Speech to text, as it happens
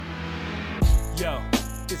Yo,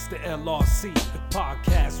 it's the LRC. The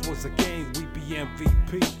podcast was a game, we be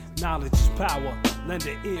MVP. Knowledge is power. Lend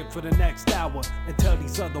an ear for the next hour and tell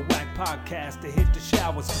these other whack podcasts to hit the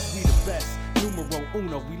showers, cause we the best. Numero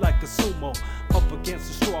uno, we like the sumo. Up against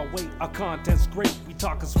the straw weight, our content's great. We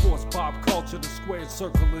talking sports, pop culture, the squared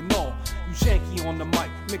circle and all. You Shanky on the mic,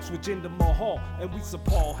 mixed with Jinder Mahal. And we some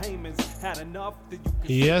Paul Heyman's had enough that you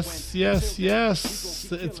can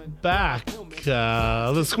Yes. It's back.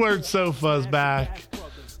 The squared sofa's back.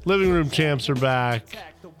 Living room champs are back.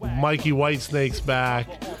 Mikey Whitesnake's back.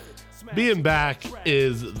 Being back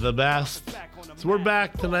is the best. So we're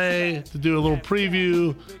back today to do a little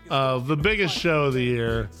preview of the biggest show of the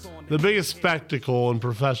year, the biggest spectacle in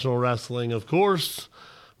professional wrestling, of course,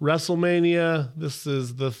 WrestleMania. This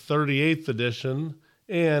is the 38th edition,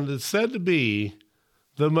 and it's said to be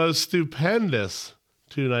the most stupendous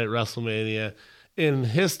two-night WrestleMania in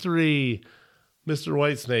history. Mr.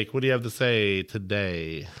 Whitesnake, what do you have to say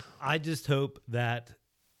today? I just hope that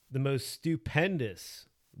the most stupendous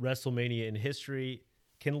WrestleMania in history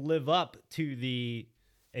can live up to the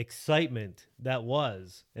excitement that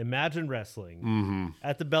was Imagine Wrestling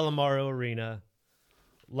at the Bellamaro Arena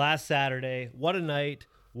last Saturday. What a night.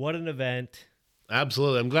 What an event.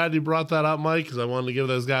 Absolutely. I'm glad you brought that up, Mike, because I wanted to give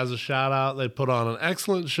those guys a shout out. They put on an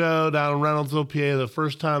excellent show down in Reynoldsville, PA, the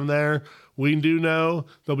first time there. We do know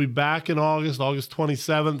they'll be back in August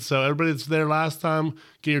 27th. So everybody that's there last time,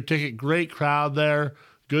 get your ticket. Great crowd there.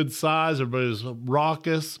 Good size. Everybody was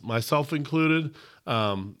raucous, myself included.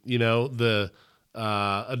 The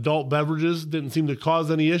adult beverages didn't seem to cause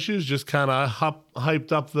any issues, just kind of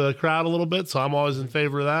hyped up the crowd a little bit. So I'm always in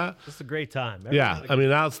favor of that. It's a great time.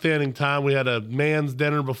 Outstanding time. We had a man's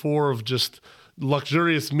dinner before of just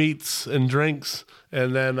luxurious meats and drinks,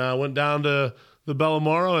 and then went down to the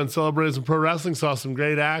Bellamaro and celebrated some pro wrestling, saw some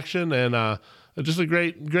great action, and just a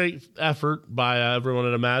great effort by everyone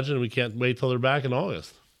at Imagine. We can't wait till they're back in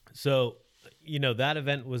August. So, that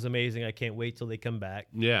event was amazing. I can't wait till they come back.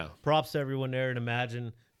 Yeah. Props to everyone there at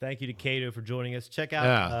Imagine. Thank you to Cato for joining us. Check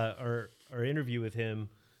out our interview with him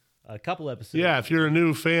a couple episodes. Yeah, if you're a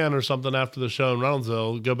new fan or something after the show in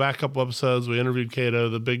Reynoldsville, go back a couple episodes. We interviewed Cato,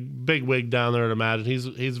 the big wig down there at Imagine.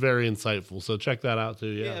 He's very insightful, so check that out too.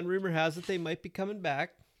 Yeah, and rumor has it they might be coming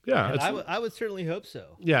back. Yeah, I would certainly hope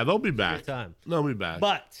so. Yeah, they'll be back. Time. They'll be back.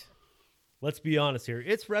 But let's be honest here.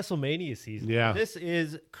 It's WrestleMania season. Yeah. This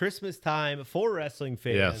is Christmas time for wrestling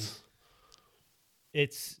fans.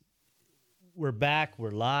 Yes. We're back.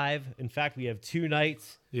 We're live. In fact, we have two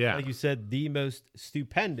nights. Yeah. Like you said, the most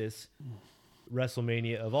stupendous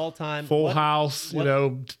WrestleMania of all time. Full house,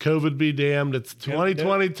 COVID be damned. It's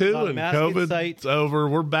 2022 and COVID's over.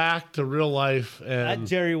 We're back to real life. And at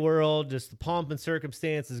Jerry World, just the pomp and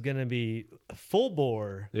circumstance is going to be full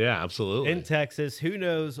bore. Yeah, absolutely. In Texas. Who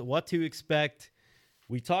knows what to expect?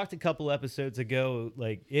 We talked a couple episodes ago,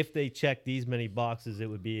 like if they check these many boxes, it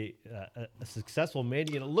would be a successful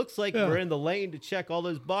Mania. And it looks like we're in the lane to check all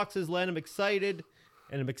those boxes. Len, I'm excited.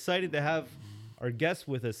 And I'm excited to have our guest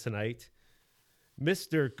with us tonight.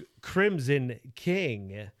 Mr. Crimson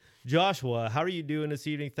King, Joshua, how are you doing this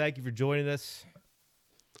evening? Thank you for joining us.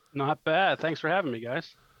 Not bad. Thanks for having me,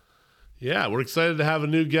 guys. Yeah, we're excited to have a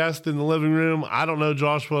new guest in the living room. I don't know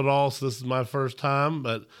Joshua at all, so this is my first time,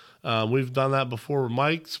 but we've done that before with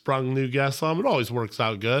Mike, sprung new guests on. It always works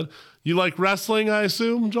out good. You like wrestling, I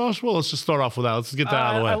assume, Joshua? Let's just start off with that. Let's get that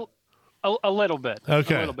out of the way. A little bit.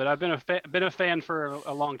 Okay. A little bit. I've been a fan for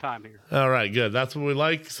a long time here. All right, good. That's what we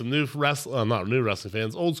like. Some new not new wrestling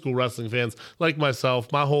fans, old school wrestling fans like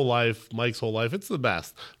myself, my whole life, Mike's whole life. It's the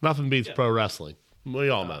best. Nothing beats pro wrestling. We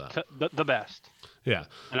all know that. The best. Yeah.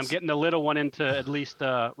 And I'm getting the little one into at least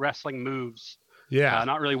wrestling moves. Yeah.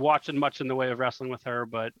 Not really watching much in the way of wrestling with her,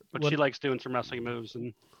 but she likes doing some wrestling moves.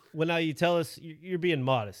 And well, now you tell us you're being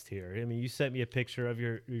modest here. I mean, you sent me a picture of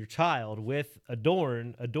your child with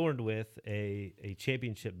adorned with a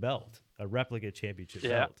championship belt, a replica championship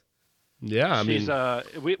belt. Yeah, I mean,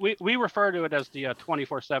 we refer to it as the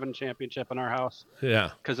 24/7 championship in our house.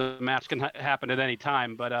 Yeah, because a match can happen at any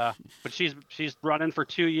time. But she's running for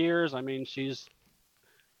 2 years. I mean, she's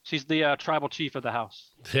the tribal chief of the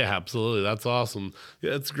house. Yeah, absolutely. That's awesome.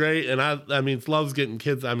 Yeah, it's great. And I mean, loves getting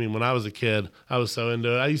kids. I mean, when I was a kid, I was so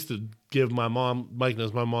into it. I used to give my mom, Mike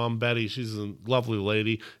knows my mom, Betty, she's a lovely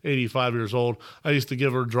lady, 85 years old. I used to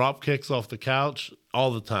give her drop kicks off the couch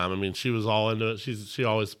all the time. I mean, she was all into it. She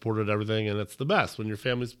always supported everything, and it's the best when your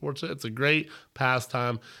family supports it. It's a great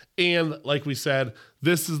pastime. And like we said,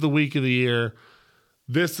 this is the week of the year.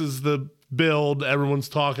 This is the build everyone's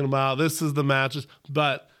talking about. This is the matches.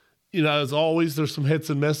 But as always, there's some hits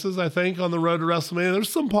and misses, I think, on the road to WrestleMania.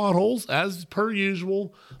 There's some potholes, as per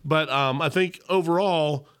usual. But I think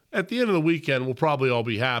overall, at the end of the weekend, we'll probably all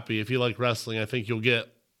be happy. If you like wrestling, I think you'll get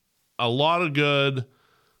a lot of good,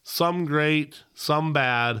 some great, some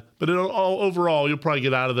bad. But overall, you'll probably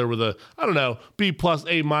get out of there with a, I don't know, B+,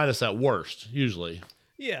 A- at worst, usually.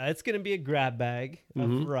 Yeah, it's going to be a grab bag of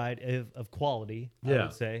variety of quality, I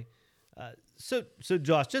would say. So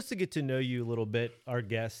Josh, just to get to know you a little bit, our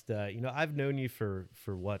guest, I've known you for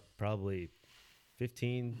what, probably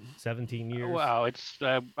 15, 17 years. Wow, it's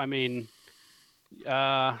like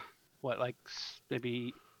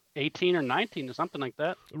maybe 18 or 19 or something like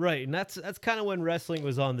that. Right, and that's kind of when wrestling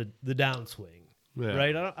was on the downswing. Yeah.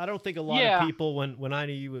 Right, I don't think a lot of people when I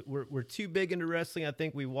knew you were too big into wrestling. I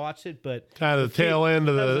think we watched it, but kind of the tail end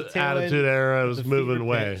of the Attitude Era was moving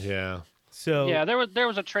away. Pitch. Yeah. So yeah, there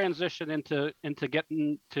was a transition into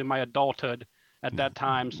getting to my adulthood at that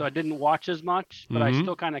time. So I didn't watch as much, but I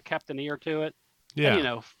still kind of kept an ear to it. Yeah.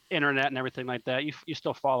 And, internet and everything like that. You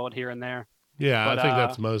still follow it here and there. Yeah, but, I think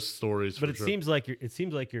that's most stories. But for it sure. seems like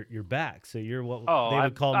you're back. So you're what Oh, they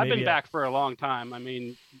would call I've maybe been back for a long time. I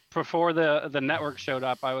mean, before the network showed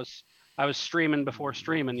up, I was streaming before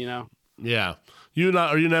streaming. Yeah.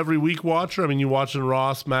 Are you an every week watcher? I mean, you watching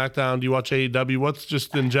Raw, SmackDown? Do you watch AEW? What's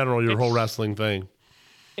just in general your whole wrestling thing?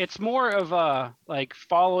 It's more of like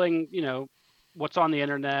following, what's on the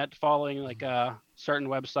internet, following like certain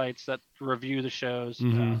websites that review the shows.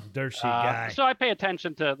 dirt sheet guy. So I pay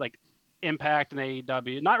attention to like Impact and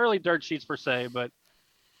AEW. Not really dirt sheets per se, but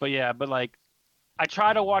like I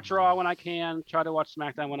try to watch Raw when I can, try to watch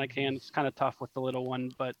SmackDown when I can. It's kind of tough with the little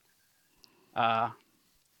one, but I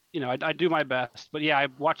do my best. But yeah, I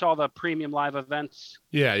watch all the premium live events.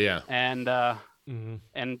 Yeah. And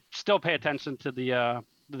and still pay attention to the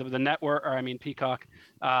network, or I mean Peacock.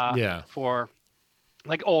 For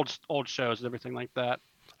like old shows and everything like that.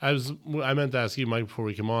 I meant to ask you, Mike, before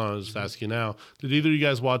we come on. I'll just ask you now. Did either of you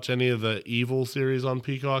guys watch any of the Evil series on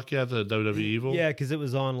Peacock yet? The WWE Evil? Yeah, because it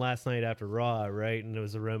was on last night after Raw, right? And it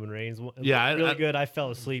was a Roman Reigns one. Yeah, really good. I fell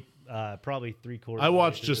asleep probably 3/4. I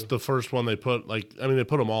watched just the first one they put. They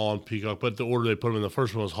put them all on Peacock, but the order they put them in, the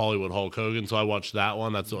first one was Hollywood Hulk Hogan, so I watched that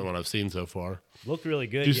one. That's the only one I've seen so far. Looked really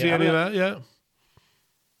good. Did you see any of that yet?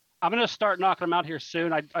 I'm going to start knocking them out here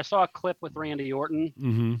soon. I saw a clip with Randy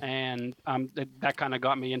Orton, and that kind of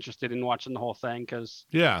got me interested in watching the whole thing because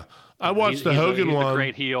I watched the Hogan one. He's a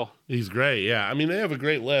great heel. He's great, yeah. I mean, they have a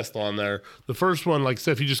great list on there. The first one, like I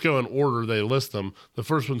said, if you just go in order, they list them. The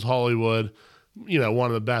first one's Hollywood,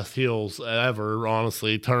 one of the best heels ever,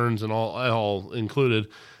 honestly, turns and all included.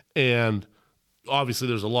 And obviously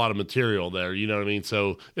there's a lot of material there, you know what I mean?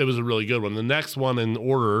 So it was a really good one. The next one in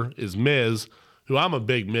order is Miz, who I'm a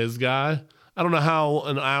big Miz guy. I don't know how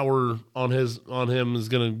an hour on him is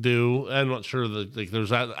going to do. I'm not sure that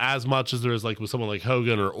there's as much as there is like with someone like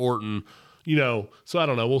Hogan or Orton, So I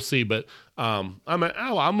don't know. We'll see. But I'm going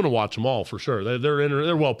to watch them all for sure.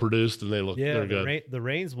 They're well produced and they're good. The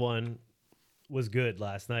Reigns one was good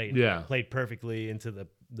last night. Yeah, played perfectly into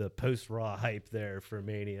the post Raw hype there for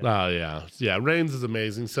Mania. Oh yeah. Reigns is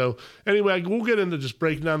amazing. So anyway, we'll get into just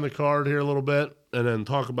breaking down the card here a little bit, and then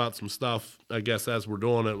talk about some stuff, I guess, as we're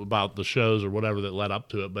doing it about the shows or whatever that led up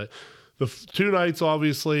to it. But the two nights,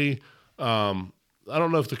 obviously, I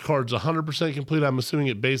don't know if the card's 100% complete. I'm assuming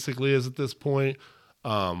it basically is at this point.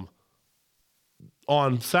 On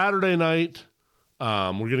Saturday night,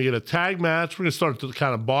 we're going to get a tag match. We're going to start at the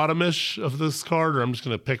kind of bottom-ish of this card, or I'm just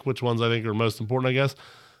going to pick which ones I think are most important, I guess.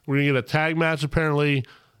 We're going to get a tag match, apparently.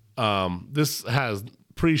 This has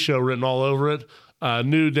pre-show written all over it.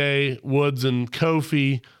 New Day, Woods, and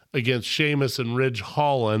Kofi against Sheamus and Ridge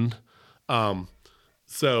Holland.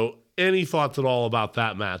 So any thoughts at all about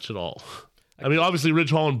that match at all? I mean, obviously,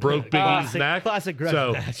 Ridge Holland broke Big E's neck. Classic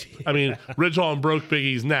match. I mean, Ridge Holland broke Big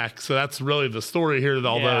E's neck, so that's really the story here,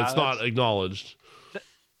 although it's not acknowledged.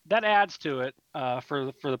 That adds to it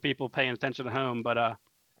for the people paying attention at home. But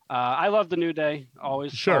I love the New Day.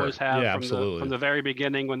 Always have from the very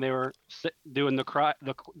beginning when they were doing the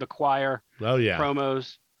choir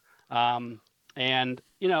promos. And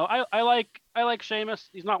I like Sheamus.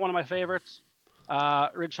 He's not one of my favorites.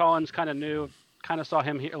 Ridge Holland's kind of new. Kind of saw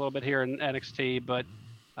him here a little bit here in NXT, but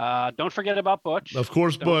don't forget about Butch. Of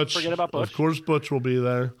course, Butch. Forget about Butch. Of course, Butch will be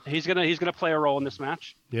there. He's gonna play a role in this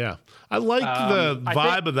match. Yeah, I like the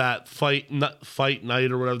vibe of that fight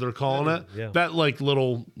night or whatever they're calling it. Yeah. That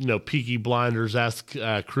little Peaky Blinders-esque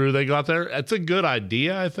crew they got there. It's a good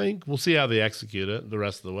idea. I think we'll see how they execute it the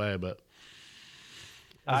rest of the way, but.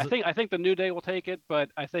 I think the New Day will take it, but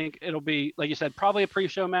I think it'll be, like you said, probably a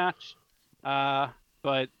pre-show match.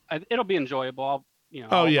 But it'll be enjoyable.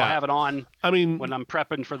 I'll have it on. I mean, when I'm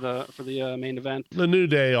prepping for the main event. The New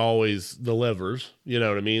Day always delivers. You know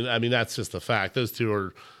what I mean? I mean, that's just a fact. Those two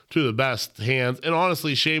are two of the best hands. And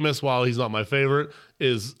honestly, Sheamus, while he's not my favorite,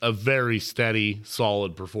 is a very steady,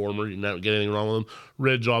 solid performer. You don't get anything wrong with him.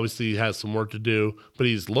 Ridge obviously has some work to do, but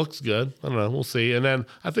he looks good. I don't know. We'll see. And then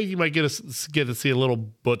I think you might get to see a little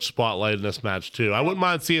Butch spotlight in this match too. I wouldn't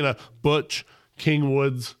mind seeing a Butch King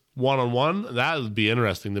Woods one-on-one. That would be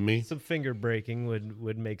interesting to me. Some finger breaking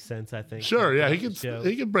would make sense, I think. Sure, yeah, he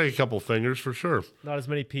could break a couple fingers for sure. Not as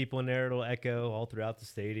many people in there. It'll echo all throughout the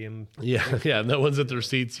stadium. Yeah, no one's at their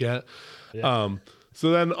seats yet. Yeah.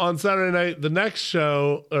 So then on Saturday night, the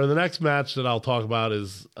next match that I'll talk about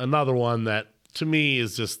is another one that to me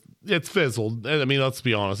is just, it's fizzled. I mean, let's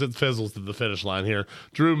be honest, it fizzles to the finish line here.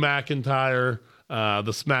 Drew McIntyre,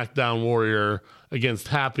 the SmackDown Warrior, against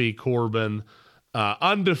Happy Corbin.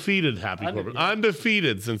 Undefeated Corbin.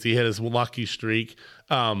 Undefeated since he hit his lucky streak.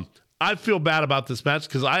 I feel bad about this match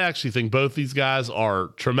because I actually think both these guys are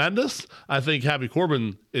tremendous. I think Happy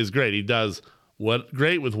Corbin is great. He does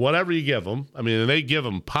great with whatever you give him. I mean, they give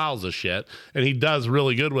him piles of shit, and he does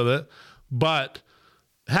really good with it. But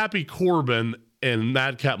Happy Corbin and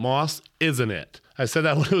Madcap Moss isn't it. I said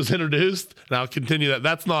that when it was introduced, and I'll continue that.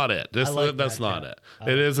 That's not it. That's not it.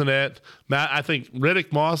 It isn't it. I think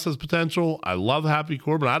Riddick Moss has potential. I love Happy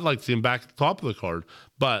Corbin. I'd like to see him back at the top of the card,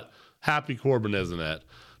 but Happy Corbin isn't it.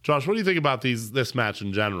 Josh, what do you think about this match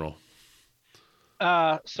in general?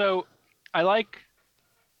 So I like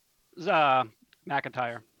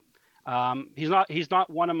McIntyre. He's not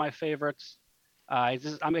one of my favorites. I'm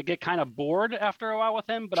gonna get kind of bored after a while with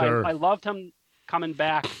him, but sure. I loved him coming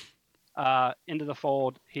back into the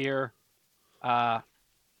fold here. I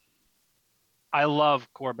love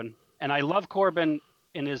Corbin, and I love Corbin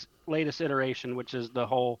in his latest iteration, which is the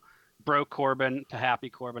whole broke Corbin to Happy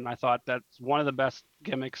Corbin. I thought that's one of the best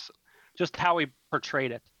gimmicks, just how he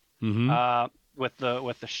portrayed it. Mm-hmm. With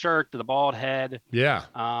the shirt, the bald head, yeah.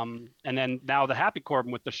 And then now the Happy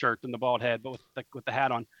Corbin with the shirt and the bald head, but with the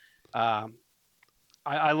hat on.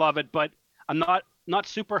 I love it, but I'm not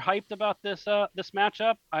super hyped about this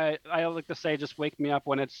matchup. I like to say, just wake me up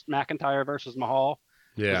when it's McIntyre versus Mahal.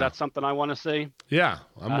 Yeah, that's something I want to see. Yeah,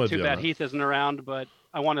 I'm with you. Too bad Heath isn't around, but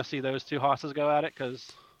I want to see those two hosses go at it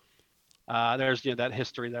because there's that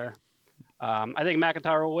history there. I think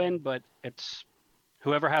McIntyre will win, but it's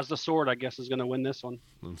whoever has the sword, I guess, is going to win this one.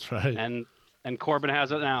 That's right. And Corbin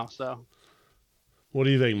has it now. So, what do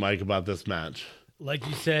you think, Mike, about this match? Like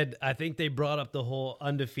you said, I think they brought up the whole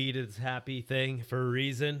undefeated is happy thing for a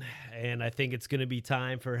reason, and I think it's going to be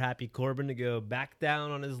time for Happy Corbin to go back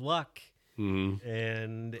down on his luck. Mm-hmm.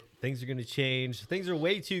 And things are going to change. Things are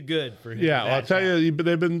way too good for him. Yeah, well, I'll tell you,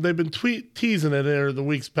 they've been teasing it there the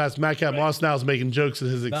weeks past. Madcap Moss now is making jokes at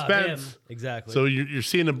his expense. Exactly. So you're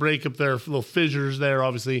seeing a breakup there, little fissures there.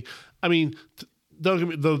 Obviously, I mean, don't get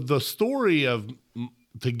me, the story of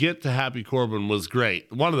to get to Happy Corbin was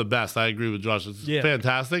great. One of the best. I agree with Josh. It's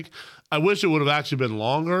fantastic. I wish it would have actually been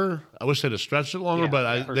longer. I wish they'd have stretched it longer,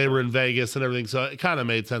 but they were in Vegas and everything, so it kind of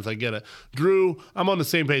made sense. I get it. Drew, I'm on the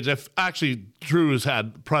same page. Drew has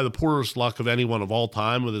had probably the poorest luck of anyone of all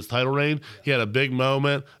time with his title reign. He had a big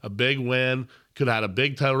moment, a big win, could have had a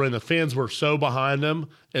big title reign. The fans were so behind him,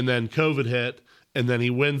 and then COVID hit, and then he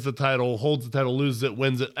wins the title, holds the title, loses it,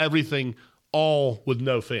 wins it, everything all with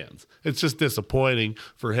no fans. It's just disappointing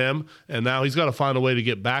for him, and now he's got to find a way to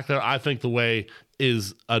get back there. I think the way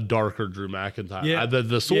is a darker Drew McIntyre. Yeah.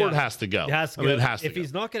 The sword has to go. It has to go. It has to go.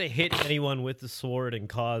 He's not going to hit anyone with the sword and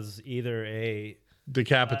cause either a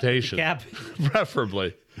decapitation,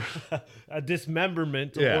 preferably a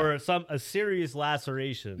dismemberment or a serious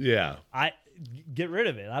laceration. Yeah, I get rid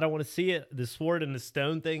of it. I don't want to see it. The sword and the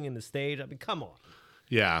stone thing in the stage. I mean, come on.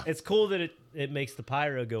 Yeah, it's cool that it makes the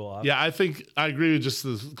pyro go off. Yeah, I agree with just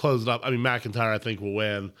to close it up. I mean, McIntyre, I think, will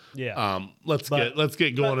win. Yeah. Let's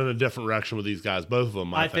get going in a different direction with these guys, both of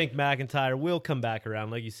them. I think McIntyre will come back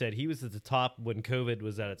around. Like you said, he was at the top when COVID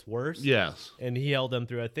was at its worst. Yes. And he held them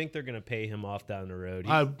through. I think they're going to pay him off down the road.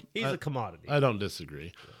 He's a commodity. I don't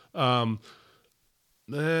disagree. What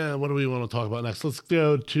do we want to talk about next? Let's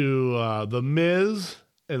go to The Miz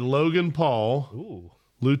and Logan Paul. Ooh.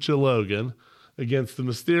 Lucha Logan. Against the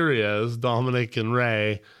Mysterios, Dominic and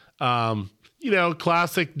Rey.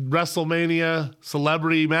 Classic WrestleMania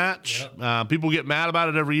celebrity match. Yep. People get mad about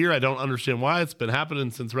it every year. I don't understand why. It's been happening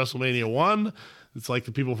since WrestleMania 1. It's like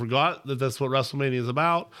the people forgot that that's what WrestleMania is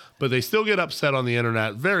about, but they still get upset on the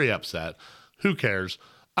internet, very upset. Who cares?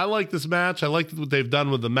 I like this match. I like what they've done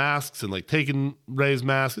with the masks and like taking Rey's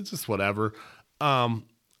mask. It's just whatever. I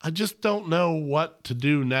just don't know what to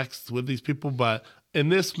do next with these people, but in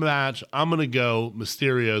this match, I'm going to go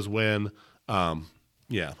Mysterio's win. I'm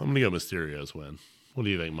going to go Mysterio's win. What do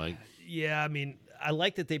you think, Mike? Yeah, I mean, I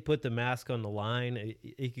like that they put the mask on the line.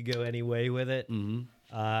 It could go any way with it. Mm-hmm.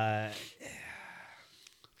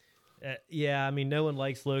 Yeah, I mean, no one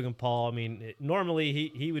likes Logan Paul. I mean,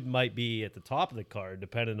 normally he might be at the top of the card,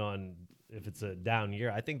 depending on if it's a down year.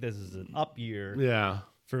 I think this is an up year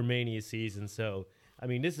for Mania season. So, I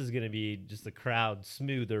mean, this is going to be just the crowd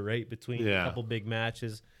smoother, right, between a couple big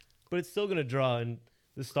matches. But it's still going to draw in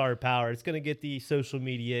the star power. It's going to get the social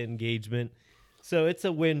media engagement. So it's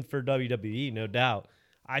a win for WWE, no doubt.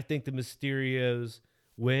 I think the Mysterios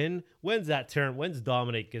win. When's that turn? When's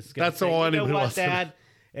Dominic? That's all anybody wants to know.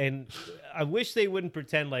 And I wish they wouldn't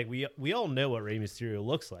pretend like we all know what Rey Mysterio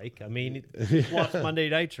looks like. I mean, watch Monday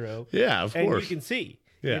Nitro. Yeah, of course. And you can see.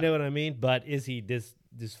 Yeah. You know what I mean? But is he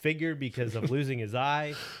disfigured because of losing his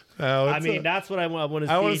eye? That's what I want to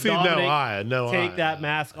see. I want to see Dominic no eye. Take that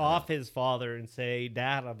mask off his father and say,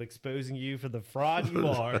 Dad, I'm exposing you for the fraud you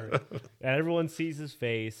are. And everyone sees his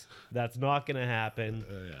face. That's not going to happen.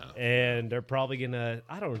 And they're probably going to,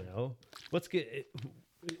 I don't know.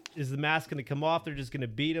 Is the mask going to come off? They're just going to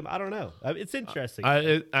beat him? I don't know. It's interesting.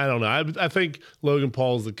 I don't know. I think Logan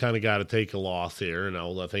Paul's the kind of guy to take a loss here, and I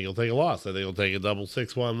think he'll take a loss. I think he'll take a double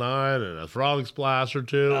 619 and a frog splash or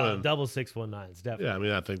two. Double 619s, definitely. Yeah, I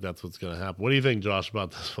mean, I think that's what's going to happen. What do you think, Josh,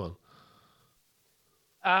 about this one?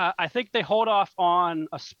 I think they hold off on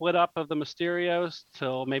a split up of the Mysterios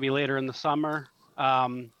till maybe later in the summer.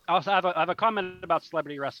 I also have a comment about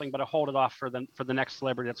celebrity wrestling, but I'll hold it off for the next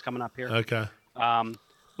celebrity that's coming up here. Okay.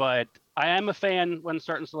 But I am a fan when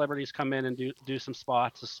certain celebrities come in and do some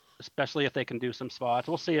spots, especially if they can do some spots.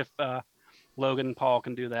 We'll see if Logan Paul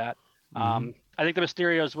can do that. I think the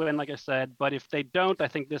Mysterios win, like I said, but if they don't, I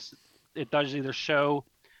think it does either show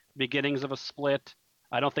beginnings of a split.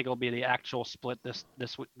 I don't think it'll be the actual split this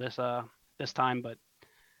time, but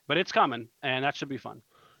it's coming, and that should be fun.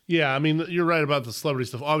 Yeah, I mean, you're right about the celebrity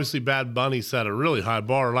stuff. Obviously, Bad Bunny set a really high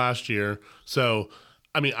bar last year, so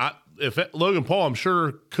I mean, Logan Paul, I'm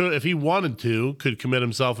sure could, if he wanted to, could commit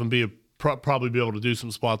himself and probably be able to do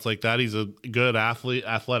some spots like that. He's a good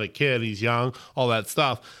athletic kid. He's young, all that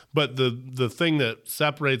stuff. But the thing that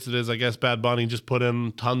separates it is, I guess, Bad Bunny just put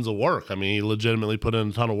in tons of work. I mean, he legitimately put in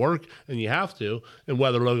a ton of work, and you have to. And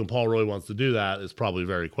whether Logan Paul really wants to do that is probably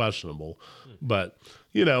very questionable. But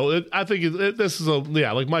I think this is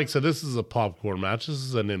like Mike said, this is a popcorn match. This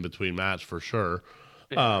is an in-between match for sure.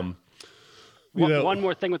 Yeah. One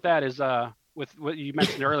more thing with that is with what you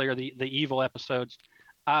mentioned earlier, the evil episodes.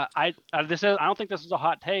 I don't think this is a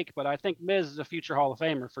hot take, but I think Miz is a future Hall of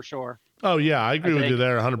Famer for sure. Oh yeah, I agree with you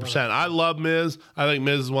there 100%. I love Miz. I think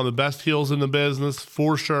Miz is one of the best heels in the business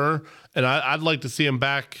for sure, and I'd like to see him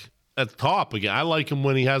back at the top again. I like him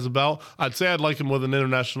when he has a belt. I'd say I'd like him with an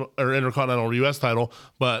international or intercontinental U.S. title,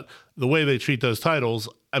 but the way they treat those titles,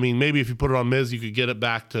 I mean, maybe if you put it on Miz, you could get it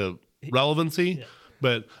back to relevancy. Yeah.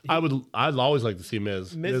 But I'd always like to see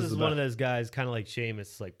Miz. Miz is one of those guys, kind of like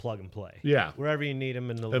Sheamus, like plug and play. Yeah, wherever you need him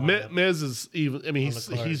in the lineup. Miz is even. I mean,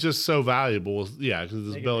 he's just so valuable. Yeah, because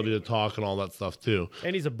his ability to talk and all that stuff too.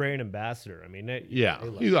 And he's a brand ambassador. I mean,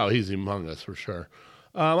 he's humongous for sure.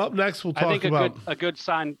 Up next, we'll talk about a good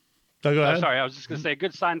sign. Oh, go ahead. Sorry, I was just going to say a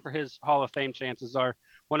good sign for his Hall of Fame chances are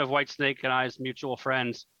one of Whitesnake and I's mutual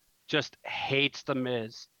friends just hates the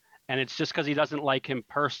Miz. And it's just because he doesn't like him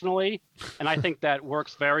personally, and I think that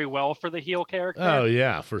works very well for the heel character. Oh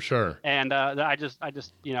yeah, for sure. And I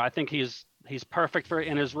think he's perfect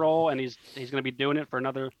in his role, and he's going to be doing it for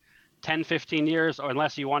another 10, 15 years, or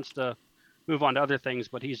unless he wants to move on to other things.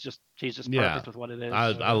 But he's just perfect with what it is.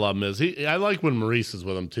 I love Miz. I like when Maurice is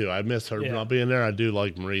with him too. I miss her not being there. I do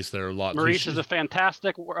like Maurice there a lot. Maurice is a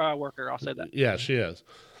fantastic worker. I'll say that. Yeah, she is.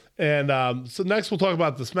 And so next we'll talk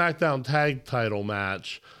about the SmackDown Tag Title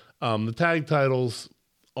match. The tag titles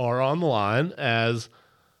are on the line as,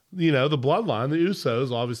 the Bloodline, the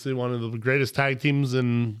Usos, obviously one of the greatest tag teams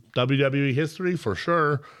in WWE history for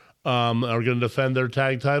sure, are going to defend their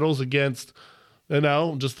tag titles against,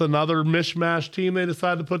 just another mishmash team they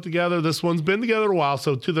decided to put together. This one's been together a while,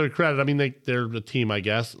 so to their credit, I mean, they're a team, I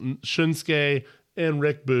guess. Shinsuke and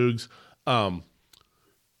Rick Boogs.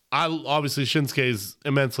 Obviously Shinsuke is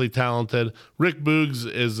immensely talented. Rick Boogs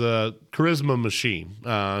is a charisma machine.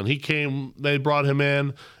 They brought him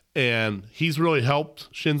in, and he's really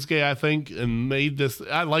helped Shinsuke, I think, and made this.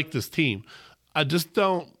 I like this team. I just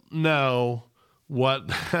don't know why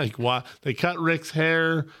they cut Rick's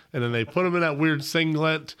hair and then they put him in that weird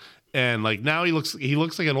singlet. And now he looks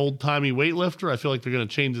like an old timey weightlifter. I feel like they're going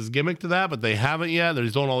to change his gimmick to that, but they haven't yet. They're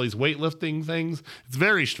doing all these weightlifting things. It's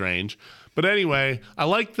very strange. But anyway, I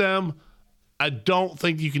like them. I don't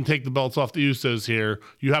think you can take the belts off the Usos here.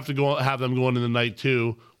 You have to have them going in the night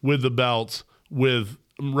 2 with the belts, with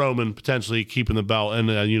Roman potentially keeping the belt and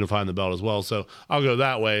unifying the belt as well. So I'll go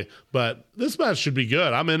that way. But this match should be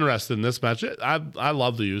good. I'm interested in this match. I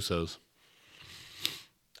love the Usos.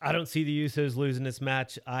 I don't see the Usos losing this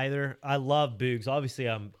match either. I love Boogs. Obviously,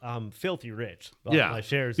 I'm filthy rich. My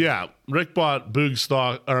shares. Yeah, Mike bought Rick Boog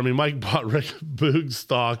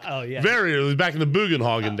stock. Oh yeah, very early back in the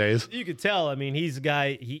Bugenhagen days. You could tell. I mean, he's a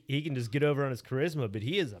guy. He can just get over on his charisma, but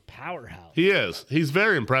he is a powerhouse. He is. He's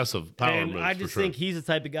very impressive. And I just think he's the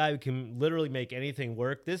type of guy who can literally make anything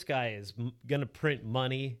work. This guy is gonna print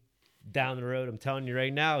money down the road. I'm telling you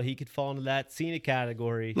right now, he could fall into that Cena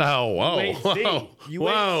category. Oh,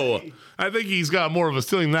 whoa. I think he's got more of a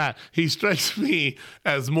ceiling than that. He strikes me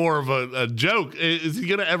as more of a joke. Is he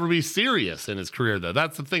going to ever be serious in his career, though?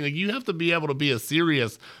 That's the thing. Like, you have to be able to be a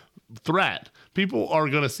serious threat. People are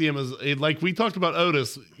going to see him as, like we talked about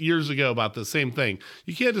Otis years ago about the same thing.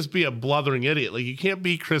 You can't just be a blithering idiot. Like, you can't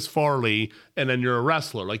be Chris Farley and then you're a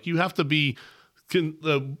wrestler. Like, you have to be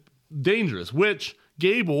dangerous, which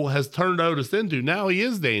Gable has turned Otis into. Now he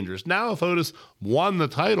is dangerous. Now if Otis won the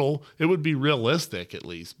title, it would be realistic at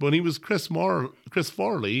least. But when he was Chris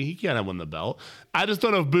Farley, he can't have won the belt. I just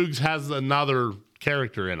don't know if Boogs has another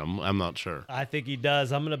character in him. I'm not sure. I think he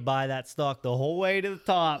does. I'm going to buy that stock the whole way to the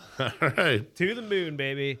top. All right. To the moon,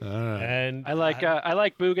 baby. All right. And I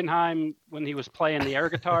like Bugenheim when he was playing the air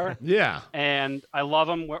guitar. Yeah. And I love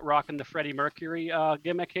him rocking the Freddie Mercury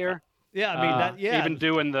gimmick here. Yeah, I mean, even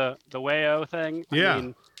doing the Wayo thing.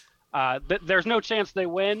 Yeah. I mean, there's no chance they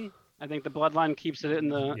win. I think the bloodline keeps it in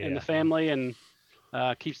the family and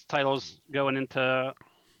keeps the titles going into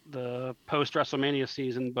the post WrestleMania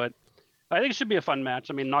season. But I think it should be a fun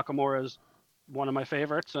match. I mean, Nakamura is one of my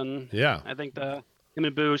favorites, and I think him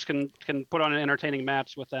and Boogs can put on an entertaining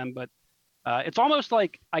match with them. But it's almost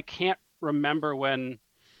like I can't remember when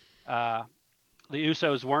the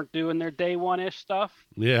Usos weren't doing their day one-ish stuff.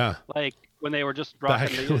 Yeah. Like when they were just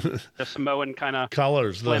rocking the Samoan kind of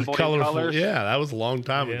colors, the colorful colors. Yeah, that was a long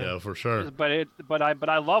time ago for sure. But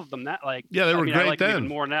I love them. That they were great I like then. Them even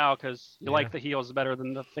more now because you like the heels better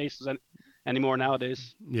than the faces anymore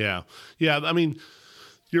nowadays. Yeah. I mean,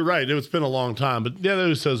 you're right. It's been a long time, but the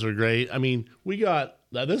Usos are great. I mean, we got.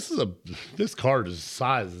 This card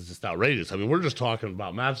size is just outrageous. I mean, we're just talking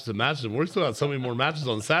about matches and we're still got so many more matches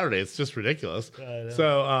on Saturday. It's just ridiculous.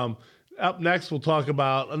 So up next, we'll talk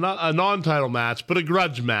about a non-title match, but a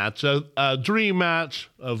grudge match, a dream match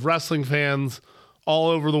of wrestling fans all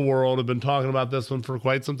over the world have been talking about this one for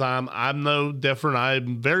quite some time. I'm no different.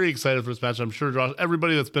 I'm very excited for this match. I'm sure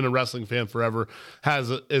everybody that's been a wrestling fan forever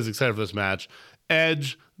is excited for this match.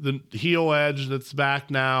 Edge, the heel Edge that's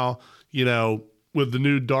back now, with the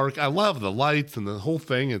new dark. I love the lights and the whole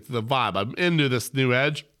thing. It's the vibe. I'm into this new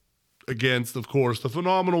Edge against, of course, the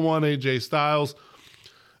phenomenal one, AJ Styles.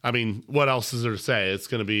 I mean, what else is there to say? It's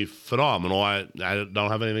going to be phenomenal. I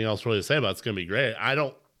don't have anything else really to say about it. It's going to be great. I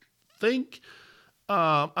don't think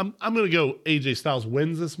I'm going to go AJ Styles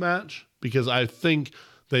wins this match because I think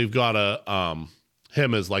they've got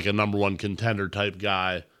him as like a number one contender type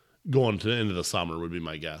guy going into the summer would be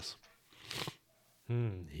my guess.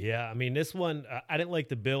 Yeah, I mean, this one, I didn't like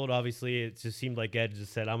the build. Obviously, it just seemed like Edge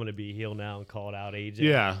just said, I'm going to be heel now and called out AJ.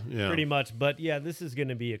 Yeah. Pretty much. But, yeah, this is going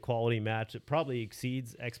to be a quality match. It probably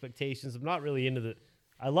exceeds expectations. I'm not really into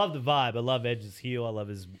I love the vibe. I love Edge's heel. I love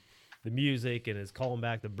the music and his calling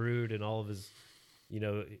back the Brood and all of his,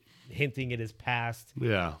 hinting at his past.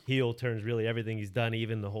 Yeah. Heel turns really everything he's done.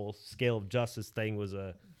 Even the whole Scale of Justice thing was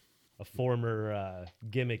a former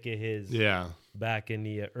gimmick of his back in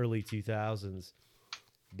the early 2000s.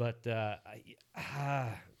 But,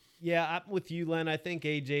 I'm with you, Len. I think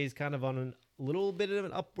AJ's kind of on a little bit of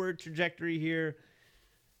an upward trajectory here.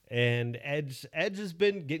 And Edge has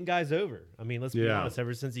been getting guys over. I mean, let's be honest.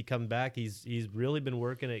 Ever since he come back, he's really been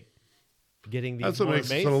working at getting these. That's what makes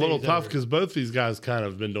it a little tough because both these guys kind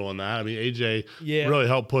of been doing that. I mean, AJ really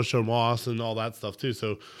helped push Omos and all that stuff too.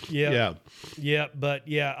 So I'll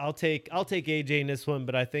take AJ in this one,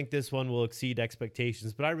 but I think this one will exceed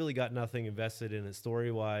expectations. But I really got nothing invested in it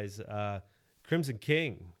story wise. Crimson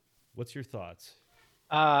King, what's your thoughts?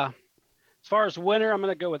 As far as winner, I'm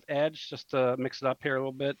going to go with Edge just to mix it up here a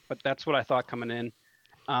little bit. But that's what I thought coming in.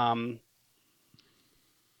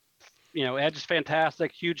 Edge is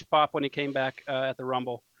fantastic. Huge pop when he came back at the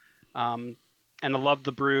Rumble. And I love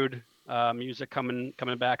the Brood music coming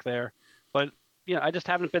back there. But, I just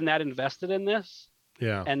haven't been that invested in this.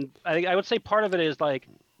 Yeah. And I would say part of it is like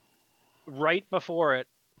right before it,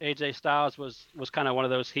 AJ Styles was kind of one of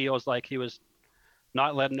those heels, like he was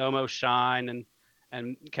not letting Omos shine.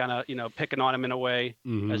 and kind of, picking on him in a way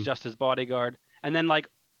as just his bodyguard. And then like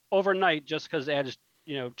overnight, just because Edge,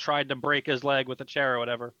 tried to break his leg with a chair or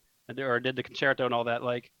whatever, or did the concerto and all that,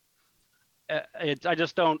 like I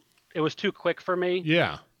just don't. It was too quick for me.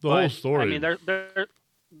 Yeah, whole story. I mean,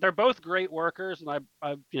 they're both great workers, and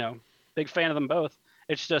I big fan of them both.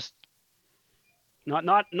 It's just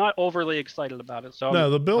not overly excited about it. So no,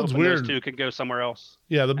 the build's weird. Those two could go somewhere else.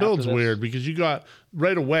 Yeah, the build's weird because you got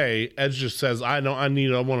right away. Edge just says, I want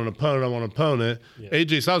an opponent. Yeah.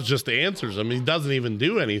 AJ Styles just answers him. He doesn't even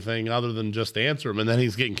do anything other than just answer him, and then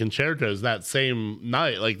he's getting concertos that same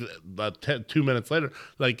night, like 2 minutes later.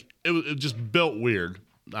 Like it just built weird.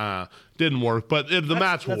 Didn't work, but the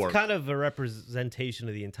match will work. That's kind of a representation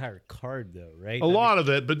of the entire card, though, right? A lot of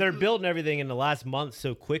it, but they're building everything in the last month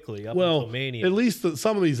so quickly up until Mania. At least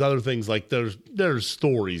some of these other things, like there's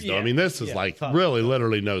stories, though. I mean, this is really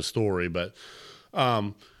literally no story, but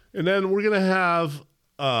and then we're gonna have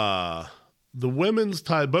the women's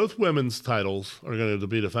title. Both women's titles are going to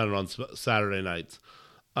be defended on Saturday nights.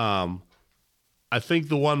 I think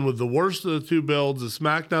the one with the worst of the two builds is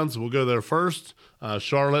SmackDown, so we'll go there first.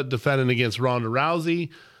 Charlotte defending against Ronda Rousey.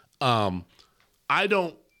 I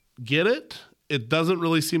don't get it. It doesn't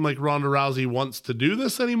really seem like Ronda Rousey wants to do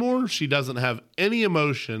this anymore. She doesn't have any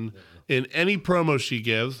emotion in any promo she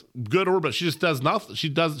gives, good or bad. She just does nothing. She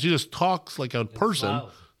just talks like a person,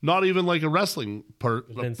 not even like a wrestler.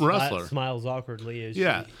 Smiles awkwardly.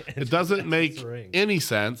 It doesn't make any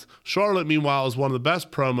sense. Charlotte, meanwhile, is one of the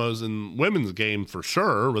best promos in women's game for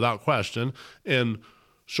sure, without question. And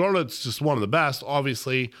Charlotte's just one of the best,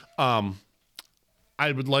 obviously.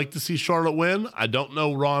 I would like to see Charlotte win. I don't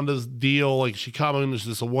know Ronda's deal. Like, she coming, is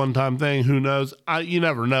this a one-time thing? Who knows? You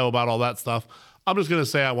never know about all that stuff. I'm just going to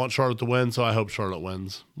say I want Charlotte to win, so I hope Charlotte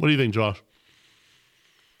wins. What do you think, Josh?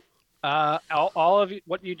 All of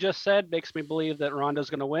what you just said makes me believe that Ronda's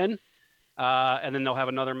going to win, and then they'll have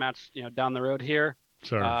another match, down the road here,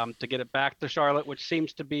 to get it back to Charlotte, which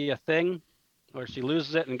seems to be a thing, where she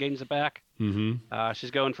loses it and gains it back. Mm-hmm. She's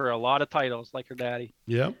going for a lot of titles, like her daddy.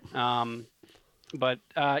 Yep. But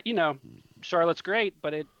Charlotte's great,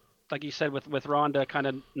 but it, like you said, with Ronda, kind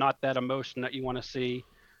of not that emotion that you want to see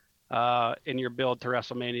in your build to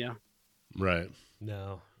WrestleMania. Right.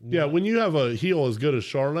 No. Yeah, when you have a heel as good as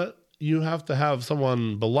Charlotte, you have to have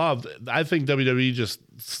someone beloved. I think WWE just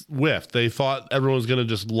whiffed. They thought everyone was going to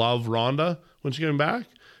just love Ronda when she came back,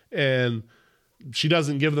 and she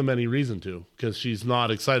doesn't give them any reason to, because she's not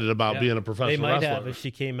excited about being a professional wrestler. They might have if she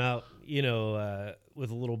came out, with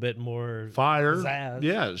a little bit more fire. Pizzazz.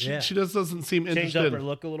 Yeah, she just doesn't seem interested. Change up her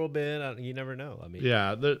look a little bit. You never know. I mean,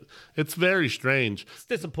 it's very strange. It's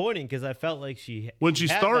disappointing because I felt like when she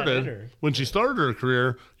started her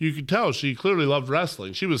career, you could tell she clearly loved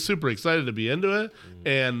wrestling. She was super excited to be into it,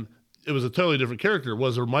 and it was a totally different character.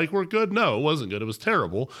 Was her mic work good? No, it wasn't good. It was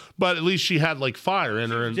terrible. But at least she had like fire in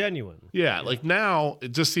her. And genuine. Yeah, like now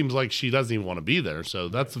it just seems like she doesn't even want to be there. So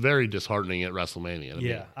that's very disheartening at WrestleMania. To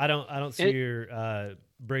me. I don't see her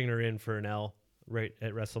bringing her in for an L right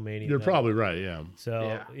at WrestleMania. You're probably right. Yeah.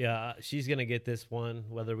 So she's gonna get this one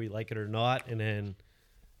whether we like it or not. And then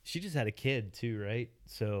she just had a kid too, right?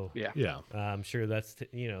 So I'm sure that's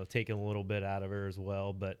taking a little bit out of her as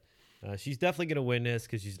well, but. She's definitely going to win this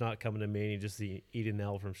because she's not coming to Mania just to eat an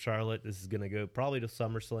L from Charlotte. This is going to go probably to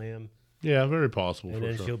SummerSlam. Yeah, very possible. And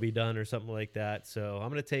then she'll be done or something like that. So I'm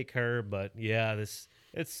going to take her. But, it's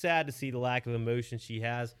sad to see the lack of emotion she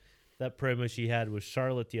has. That promo she had with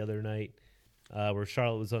Charlotte the other night where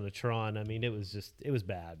Charlotte was on a Tron. I mean, it was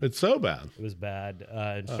bad. It's so bad. It was bad.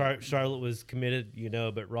 And Charlotte was committed,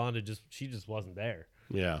 but Ronda she just wasn't there.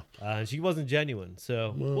 Yeah. And she wasn't genuine.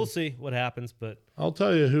 So we'll see what happens. But I'll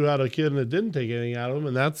tell you who had a kid and it didn't take anything out of him,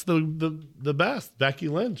 and that's the best, Becky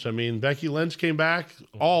Lynch. I mean, Becky Lynch came back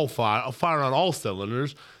all fire on all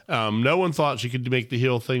cylinders. No one thought she could make the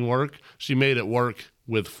heel thing work. She made it work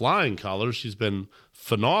with flying colors. She's been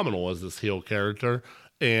phenomenal as this heel character.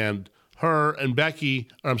 And her and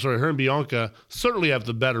Bianca certainly have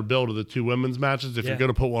the better build of the two women's matches if you're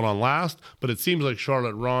going to put one on last. But it seems like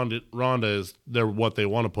Charlotte Ronda is what they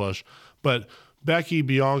want to push. But Becky,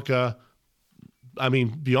 Bianca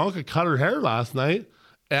cut her hair last night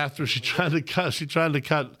after she tried to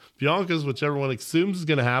cut Bianca's, which everyone assumes is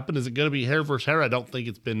going to happen. Is it going to be hair versus hair? I don't think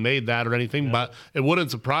it's been made that or anything, but it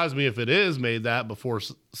wouldn't surprise me if it is made that before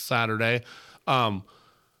Saturday. I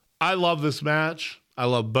love this match. I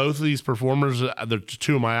love both of these performers. They're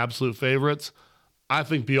two of my absolute favorites. I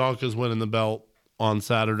think Bianca's winning the belt on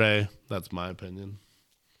Saturday. That's my opinion.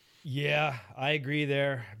 Yeah, I agree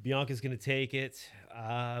there. Bianca's going to take it.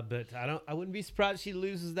 But I wouldn't be surprised if she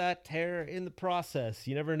loses that hair in the process.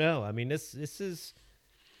 You never know. I mean, this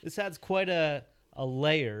adds quite a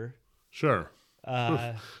layer. Sure.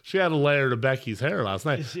 She had a layer to Becky's hair last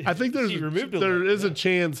night. I think there is a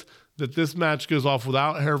chance that this match goes off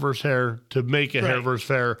without hair versus hair to make it hair versus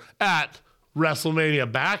hair at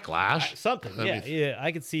WrestleMania Backlash. Yeah,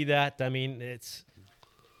 I could see that. I mean, it's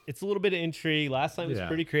a little bit of intrigue. Last time was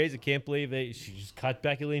pretty crazy. Can't believe she just cut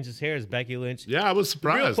Becky Lynch's hair as Becky Lynch. Yeah, I was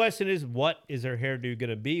surprised. The real question is, what is her hairdo going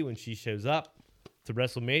to be when she shows up to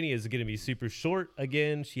WrestleMania? Is it going to be super short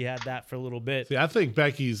again? She had that for a little bit. See, I think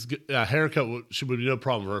Becky's haircut would be no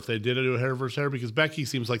problem for her if they did do a hair versus hair, because Becky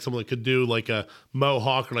seems like someone that could do like a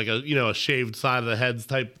mohawk or like a shaved side of the heads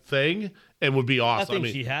type thing and would be awesome. I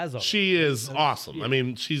think she has. She is awesome. Yeah. I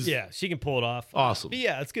mean, she can pull it off. Awesome. But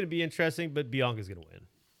yeah, it's going to be interesting. But Bianca's going to win.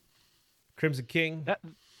 Crimson King.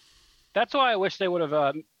 That's why I wish they would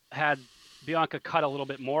have had Bianca cut a little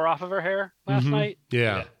bit more off of her hair last night.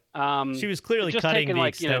 Yeah. She was clearly cutting the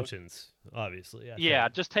extensions, obviously.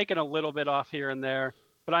 Just taking a little bit off here and there.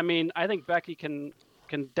 But I mean, I think Becky can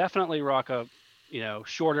definitely rock a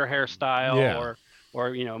shorter hairstyle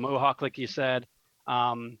or mohawk, like you said.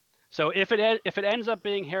 So if it ends up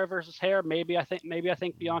being hair versus hair, maybe I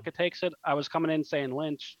think Bianca takes it. I was coming in saying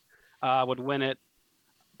Lynch would win it,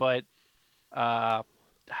 but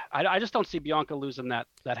I just don't see Bianca losing that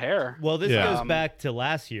hair. Well, this goes back to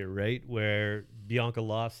last year, right, where Bianca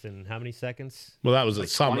lost in how many seconds? Well, that was at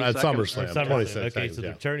SummerSlam. 26 okay, seconds, so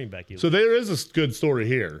they're turning Becky. So there is a good story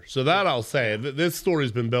here. So that I'll say. This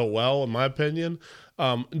story's been built well, in my opinion.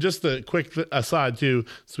 Just a quick aside, too,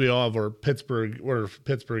 so we all have our Pittsburgh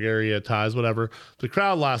area ties, whatever. The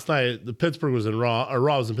crowd last night, Pittsburgh was in Raw, or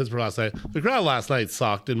Raw was in Pittsburgh last night. The crowd last night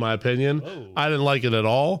sucked, in my opinion. Oh. I didn't like it at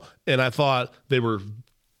all. And I thought they were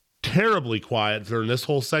terribly quiet during this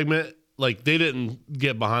whole segment. Like, they didn't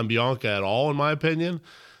get behind Bianca at all, in my opinion.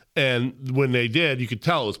 And when they did, you could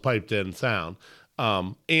tell it was piped in sound.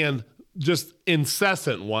 And just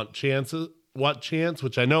incessant what chance,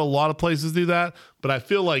 which I know a lot of places do that, but I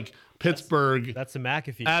feel like Pittsburgh, that's a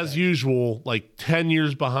McAfee as usual, like 10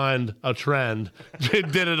 years behind a trend,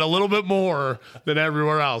 did it a little bit more than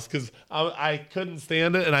everywhere else, because I couldn't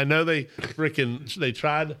stand it. And I know they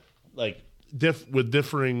tried like with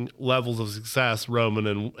differing levels of success.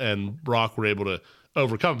 Roman and Brock were able to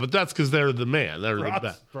overcome, but that's because they're the man. They're the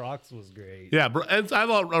best. Brock's was great. Yeah, and I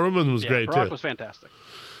thought Roman was great Brock too. Was fantastic.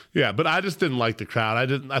 Yeah, but I just didn't like the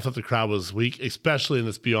crowd. I thought the crowd was weak, especially in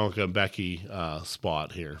this Bianca and Becky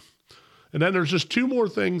spot here. And then there's just two more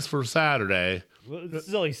things for Saturday. Well, this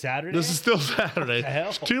is only Saturday? This is still Saturday.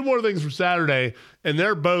 Two more things for Saturday, and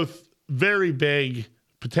they're both very big,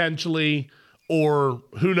 potentially, or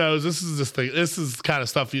who knows. This is kind of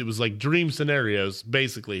stuff. It was like dream scenarios,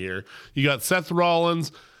 basically, here. You got Seth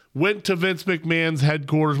Rollins, went to Vince McMahon's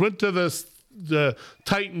headquarters, went to the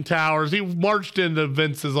Titan Towers. He marched into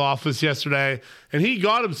Vince's office yesterday, and he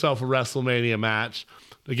got himself a WrestleMania match.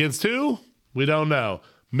 Against who? We don't know.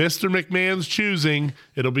 Mr. McMahon's choosing.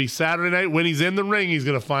 It'll be Saturday night. When he's in the ring, he's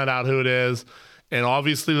going to find out who it is. And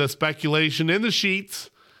obviously the speculation in the sheets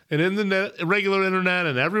and in the regular internet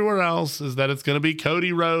and everywhere else is that it's going to be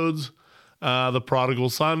Cody Rhodes, the prodigal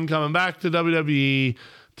son, coming back to WWE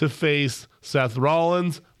to face Seth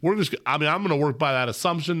Rollins. I'm going to work by that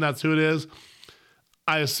assumption. That's who it is.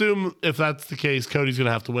 I assume if that's the case, Cody's going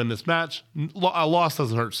to have to win this match. A loss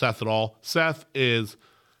doesn't hurt Seth at all. Seth is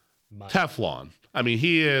Teflon. I mean,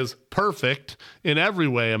 he is perfect in every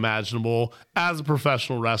way imaginable as a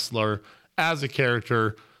professional wrestler, as a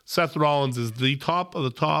character. Seth Rollins is the top of the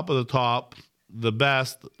top of the top, the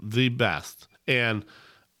best. And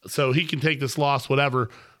so he can take this loss, whatever.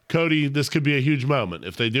 Cody, this could be a huge moment.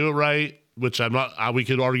 If they do it right, which I'm not, we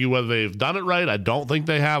could argue whether they've done it right. I don't think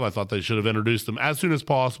they have. I thought they should have introduced him as soon as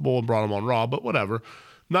possible and brought him on Raw, but whatever.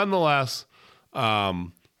 Nonetheless,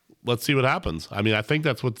 let's see what happens. I mean, I think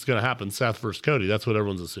that's what's going to happen. Seth versus Cody. That's what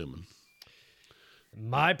everyone's assuming.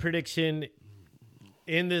 My prediction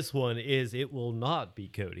in this one is it will not be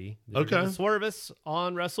Cody. They're gonna swerve us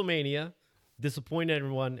on WrestleMania, disappoint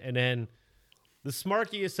everyone, and then the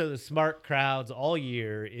smarkiest of the smart crowds all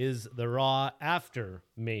year is the Raw after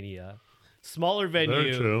Mania. Smaller venue.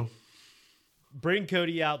 Very true. Bring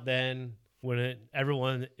Cody out then when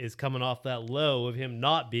everyone is coming off that low of him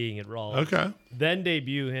not being at Raw. Okay. Then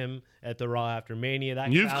debut him at the Raw after Mania.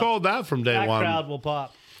 You've called that from day one. That crowd will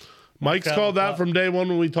pop. Mike's called that from day one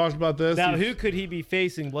when we talked about this. Now, who could he be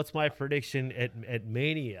facing? What's my prediction at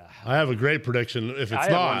Mania? I have a great prediction. If it's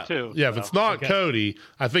not, too, if it's not Cody,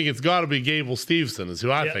 I think it's got to be Gable Steveson is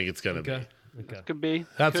who I think it's going to be. Okay. This could be.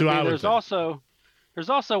 That's who I would think. There's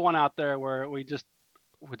also one out there where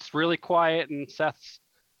it's really quiet and Seth's,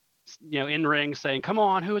 in ring saying, "Come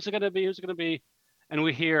on, who is it going to be? Who's it going to be?" And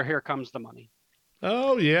we hear, "Here comes the money."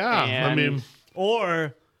 Oh yeah, and,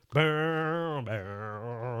 or. I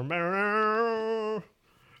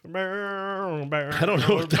don't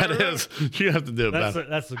know what that is. You have to do it.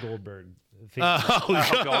 That's the Goldberg.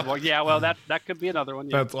 Goldberg. Yeah, well, that could be another one.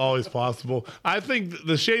 Yeah. That's always possible. I think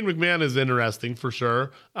the Shane McMahon is interesting for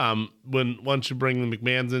sure. Once you bring the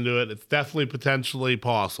McMahons into it, it's definitely potentially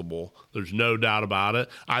possible. There's no doubt about it.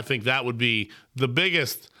 I think that would be the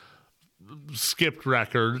biggest skipped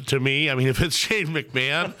record to me. I mean, if it's Shane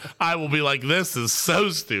McMahon, I will be like, this is so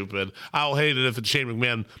stupid. I'll hate it if it's Shane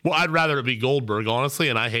McMahon. Well, I'd rather it be Goldberg, honestly,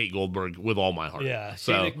 and I hate Goldberg with all my heart. Yeah,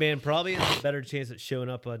 Shane McMahon probably has a better chance at showing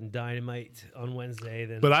up on Dynamite on Wednesday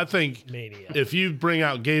than But I think Mania. If you bring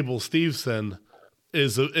out Gable Steveson,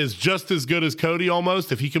 is just as good as Cody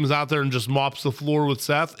almost. If he comes out there and just mops the floor with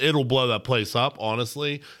Seth, it'll blow that place up,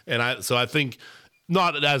 honestly. And I think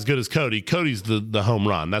not as good as Cody. Cody's the home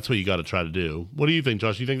run. That's what you got to try to do. What do you think,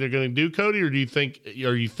 Josh? You think they're going to do Cody, or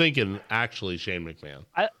are you thinking actually Shane McMahon?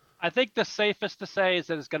 I think the safest to say is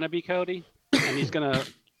that it's going to be Cody, and he's gonna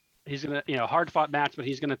hard fought match, but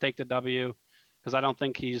he's gonna take the W, because I don't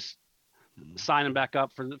think he's signing back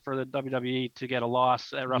up for the WWE to get a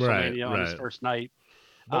loss at WrestleMania on his first night.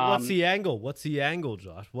 But what's the angle? What's the angle,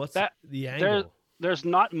 Josh? What's the angle? There's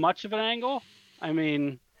not much of an angle. I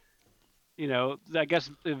mean, I guess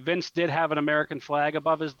Vince did have an American flag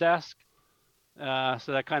above his desk, so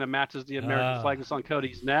that kind of matches the American flag that's on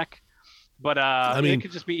Cody's neck. But it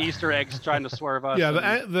could just be Easter eggs trying to swerve us. Yeah,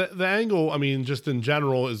 the angle, I mean, just in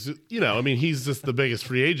general is, he's just the biggest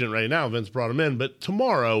free agent right now. Vince brought him in, but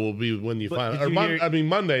tomorrow will be when you find out.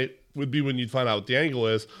 Monday would be when you'd find out what the angle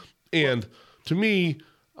is. And to me,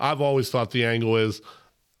 I've always thought the angle is,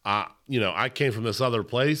 I came from this other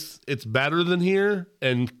place. It's better than here,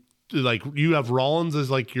 and like you have Rollins as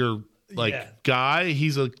like your guy.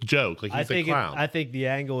 He's a joke. Like he's a clown. I think the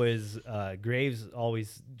angle is Graves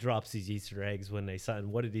always drops these Easter eggs when they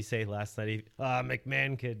sign. What did he say last night?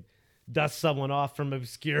 McMahon could dust someone off from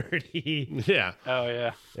obscurity. Yeah. Oh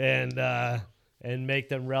yeah. And make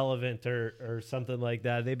them relevant or something like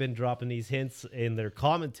that. They've been dropping these hints in their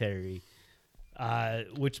commentary,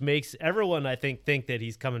 which makes everyone, I think that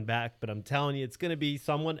he's coming back. But I'm telling you, it's going to be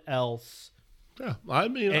someone else. Yeah, I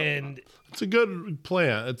mean, it's a good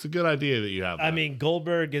plan. It's a good idea that you have. I mean,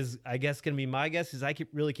 Goldberg is, I guess, going to be my guess. Is I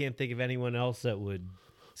really can't think of anyone else that would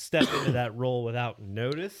step into that role without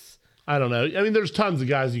notice. I don't know. I mean, there's tons of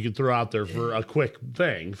guys you could throw out there for a quick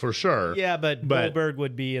thing, for sure. Yeah, but Goldberg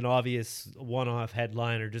would be an obvious one-off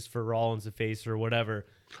headliner just for Rollins to face or whatever.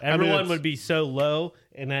 Everyone would be so low,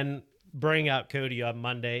 and then bring out Cody on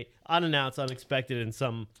Monday, unannounced, unexpected, in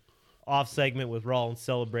some off segment with Rollins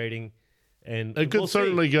celebrating. And it could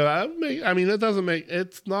certainly go. I mean, it doesn't make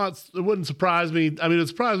it's not. It wouldn't surprise me. I mean, it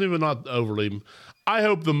surprised me, but not overly. I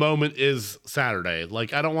hope the moment is Saturday.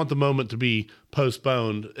 Like, I don't want the moment to be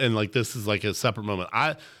postponed and like this is like a separate moment.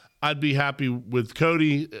 I'd be happy with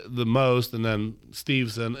Cody the most, and then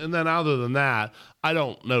Steveson, and then other than that, I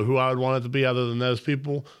don't know who I would want it to be other than those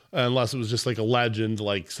people, unless it was just like a legend,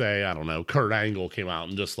 like say, I don't know, Kurt Angle came out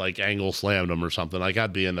and just like Angle slammed him or something. Like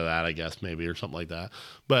I'd be into that, I guess, maybe, or something like that.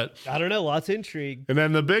 But I don't know, lots of intrigue. And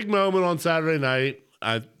then the big moment on Saturday night,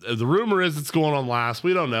 the rumor is it's going on last.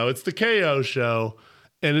 We don't know. It's the KO show,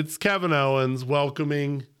 and it's Kevin Owens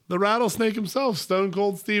welcoming the Rattlesnake himself, Stone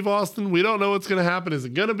Cold Steve Austin. We don't know what's going to happen. Is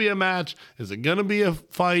it going to be a match? Is it going to be a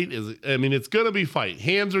fight? It's going to be fight.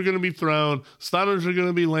 Hands are going to be thrown. Stunners are going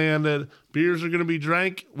to be landed. Beers are going to be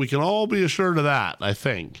drank. We can all be assured of that, I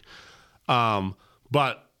think.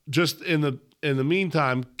 But just in the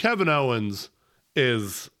meantime, Kevin Owens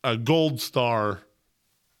is a gold star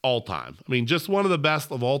all time. I mean, just one of the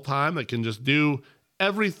best of all time that can just do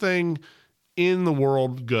everything in the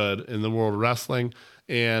world good, in the world of wrestling.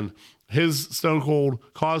 And his Stone Cold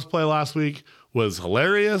cosplay last week was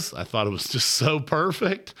hilarious. I thought it was just so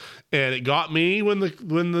perfect, and it got me when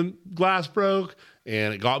the glass broke,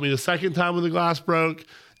 and it got me the second time when the glass broke.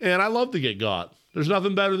 And I love to get got. There's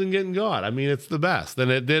nothing better than getting got. I mean, it's the best.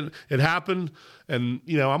 And it happened. And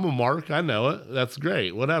I'm a mark. I know it. That's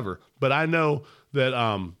great. Whatever. But I know that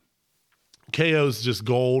KO's just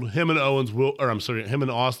gold. Him and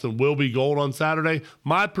Austin will be gold on Saturday.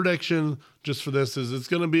 My prediction just for this is it's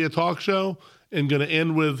going to be a talk show and going to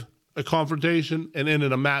end with a confrontation and end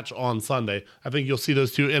in a match on Sunday. I think you'll see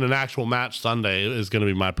those two in an actual match Sunday is going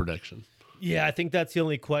to be my prediction. Yeah, I think that's the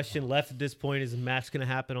only question left at this point. Is the match going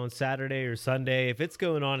to happen on Saturday or Sunday? If it's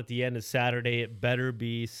going on at the end of Saturday, it better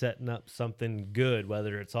be setting up something good,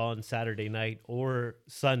 whether it's on Saturday night or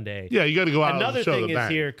Sunday. Yeah, you got to go out. Another and show thing the is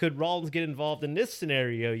bank. here, could Rollins get involved in this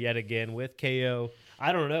scenario yet again with KO?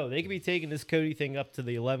 I don't know. They could be taking this Cody thing up to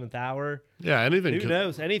the 11th hour. Yeah, anything. Who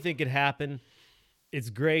knows? Anything could happen. It's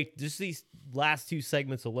great. Just these last two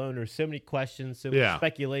segments alone, there's so many questions, so much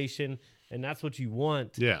speculation. And that's what you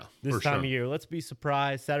want this time of year. Let's be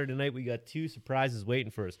surprised. Saturday night, we got 2 surprises waiting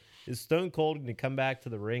for us. Is Stone Cold going to come back to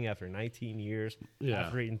the ring after 19 years?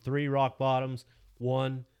 After eating 3 rock bottoms?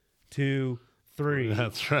 1, 2, 3.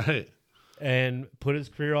 That's right. And put his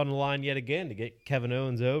career on the line yet again to get Kevin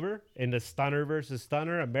Owens over in the Stunner versus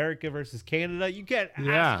Stunner, America versus Canada. You can't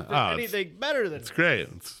ask for anything better than It's great.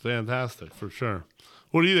 It's fantastic for sure.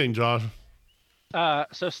 What do you think, Josh?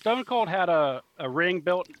 So Stone Cold had a ring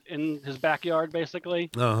built in his backyard, basically.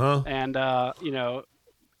 And,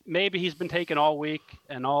 maybe he's been taken all week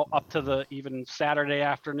and all up to the even Saturday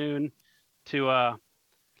afternoon to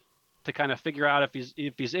kind of figure out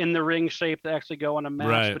if he's in the ring shape to actually go on a match.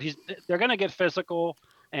 Right. But they're going to get physical,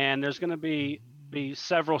 and there's going to be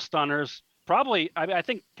several stunners. Probably, I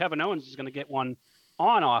think Kevin Owens is going to get one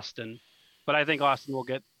on Austin, but I think Austin will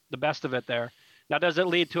get the best of it there. Now, does it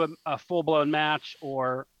lead to a full-blown match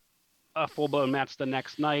or a full-blown match the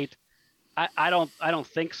next night? I don't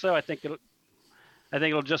think so. I think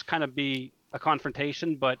it'll just kind of be a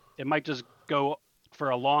confrontation, but it might just go for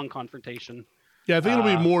a long confrontation. Yeah, I think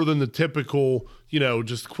it'll be more than the typical,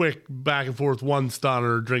 just quick back and forth, one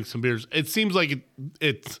stunner, drink some beers. It seems like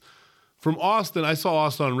it's from Austin. I saw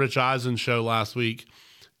Austin on Rich Eisen's show last week,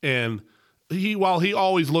 and while he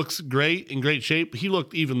always looks great, in great shape, he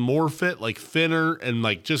looked even more fit, like thinner and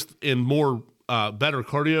like just in more better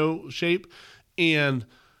cardio shape. And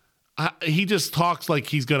he just talks like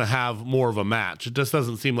he's going to have more of a match. It just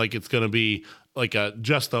doesn't seem like it's going to be like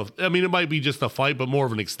it might be just a fight, but more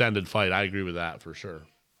of an extended fight. I agree with that for sure.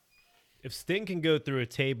 If Sting can go through a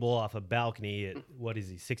table off a balcony at, what is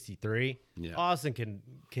he, 63? Yeah. Austin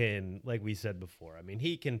can, like we said before,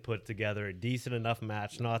 he can put together a decent enough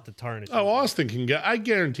match not to tarnish. Oh, Austin can go. I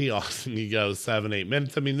guarantee Austin can go 7-8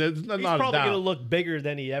 minutes. He's probably going to look bigger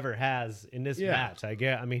than he ever has in this match. I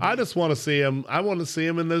just want to see him. I want to see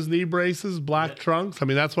him in those knee braces, black trunks.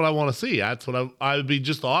 That's what I want to see. That's what I would be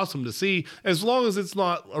just awesome to see. As long as it's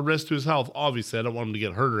not a risk to his health. Obviously, I don't want him to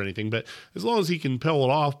get hurt or anything, but as long as he can pull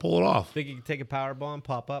it off. Think he can take a power bomb,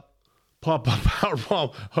 pop up power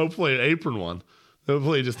bomb. Hopefully an apron one.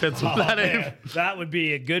 Hopefully he just hits some apron. That would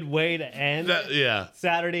be a good way to end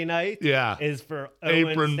Saturday night. Yeah. Is for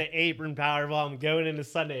Owens to apron power bomb going into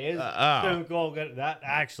Sunday. Stone Cold that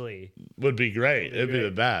actually would be great. It'd be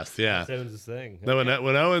the best. Yeah. That's Owens' thing. No,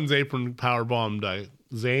 when Owens apron power bombed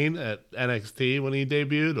Zayn at NXT when he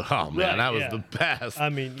debuted. Oh man, that was the best.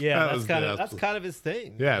 That's kind of his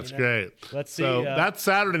thing. Yeah, it's great. Let's see. So that's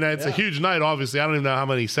Saturday night. It's a huge night. Obviously, I don't even know how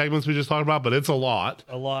many segments we just talked about, but it's a lot.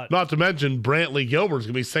 A lot. Not to mention Brantley Gilbert's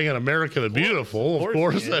gonna be singing "America the Beautiful," of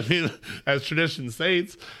course. As tradition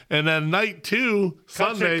states. And then night 2,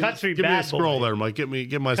 Sunday. Country give me a scroll boy. there, Mike. Get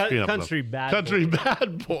my screen up. Country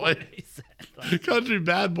bad boy. Country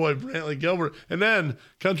bad boy Brantley Gilbert, and then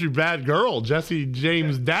country bad girl Jesse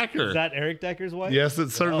James Decker. Is that Eric Decker's wife? Yes, it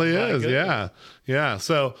certainly is. Goodness. Yeah.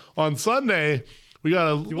 So on Sunday we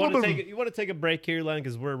got You want to take a break here, Len,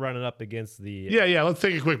 because we're running up against the. Yeah. Let's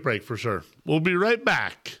take a quick break for sure. We'll be right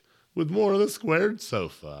back with more of the Squared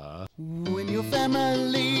Sofa. When your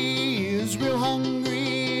family is real hungry,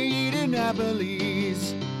 eat an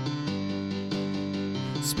Applebee's.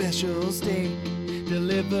 Special steak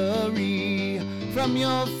delivery from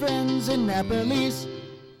your friends in Applebee's.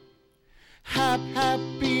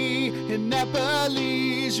 Happy in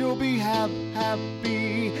Applebee's, you'll be happy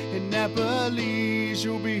in Applebee's,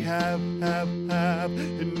 you'll be happy in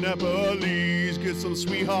Applebee's. Get some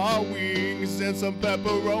sweetheart wings and some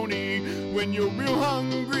pepperoni when you're real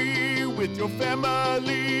hungry with your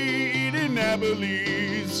family. Eat in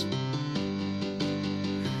Applebee's.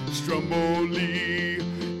 Stromboli,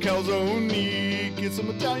 calzone, get some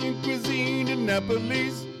Italian cuisine in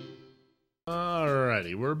Applebee's.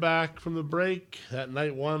 Alrighty, we're back from the break. That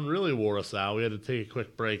night 1 really wore us out. We had to take a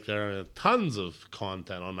quick break there. Tons of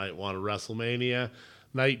content on night 1 of WrestleMania.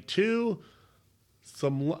 Night 2, a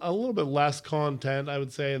little bit less content, I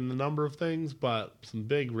would say, in the number of things, but some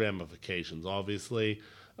big ramifications, obviously.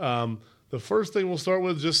 The first thing we'll start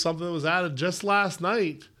with is just something that was added just last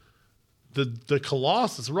night. The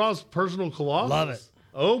Colossus, Raw's personal Colossus. Love it.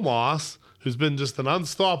 Omos, who's been just an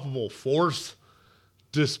unstoppable force,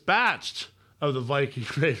 dispatched of the Viking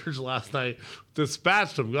Raiders last night,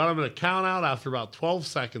 dispatched him, got him in a count out after about 12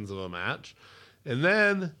 seconds of a match. And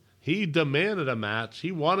then he demanded a match.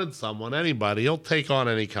 He wanted someone, anybody. He'll take on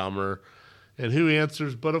any comer. And who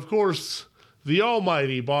answers? But, of course, the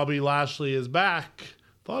almighty Bobby Lashley is back.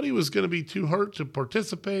 Thought he was going to be too hurt to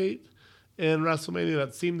participate in WrestleMania.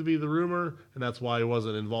 That seemed to be the rumor, and that's why he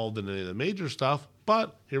wasn't involved in any of the major stuff.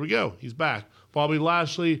 But here we go. He's back. Bobby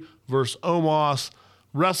Lashley versus Omos,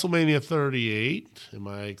 WrestleMania 38. Am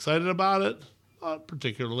I excited about it? Not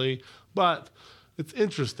particularly, but it's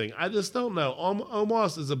interesting. I just don't know.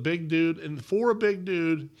 Omos is a big dude, and for a big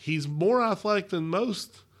dude, he's more athletic than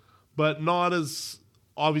most, but not as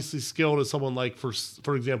obviously skilled as someone like,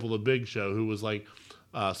 for example, the Big Show, who was like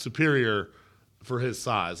superior for his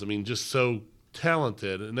size. I mean, just so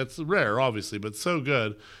talented, and that's rare, obviously, but so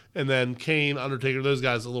good. And then Kane, Undertaker, those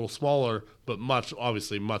guys a little smaller, but much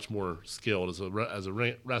more skilled as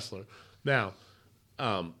a wrestler. Now,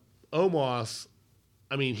 Omos,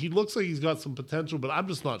 I mean, he looks like he's got some potential, but I'm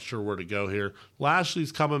just not sure where to go here.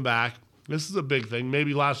 Lashley's coming back. This is a big thing.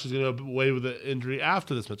 Maybe Lashley's going to go away with the injury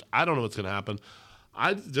after this match. I don't know what's going to happen.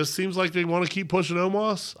 It just seems like they want to keep pushing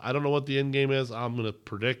Omos. I don't know what the end game is. I'm going to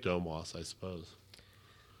predict Omos, I suppose.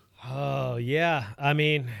 Oh, yeah. I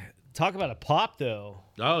mean, talk about a pop, though.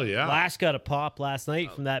 Oh, yeah. Lash got a pop last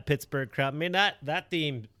night from that Pittsburgh crowd. I mean, that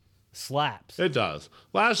theme slaps. It does.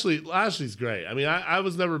 Lashley's great. I mean, I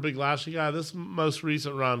was never a big Lashley guy. This most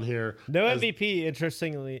recent run here. No MVP,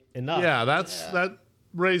 interestingly enough. Yeah, that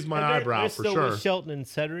raised my eyebrow for still sure. With Shelton and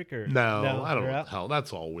Cedric? Or no, I don't know. Hell,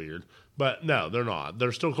 that's all weird. But no, they're not.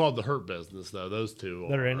 They're still called the Hurt Business, though. Those two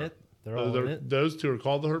They're in it? They're all in it? Those two are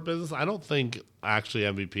called the Hurt Business. I don't think actually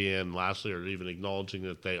MVP and Lashley are even acknowledging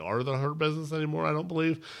that they are the Hurt Business anymore, I don't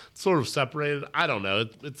believe. It's sort of separated. I don't know.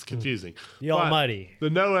 It's confusing. The Almighty. The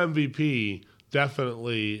no MVP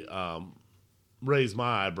definitely raised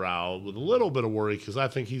my eyebrow with a little bit of worry because I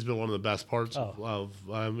think he's been one of the best parts of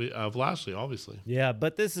Lashley, obviously. Yeah,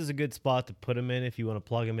 but this is a good spot to put him in if you want to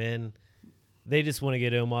plug him in. They just want to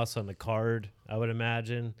get Omos on the card, I would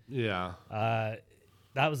imagine. Yeah.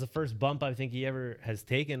 That was the first bump I think he ever has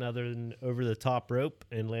taken other than over the top rope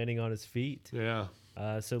and landing on his feet. Yeah.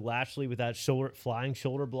 So Lashley with that flying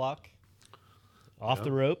shoulder block off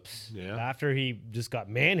the ropes after he just got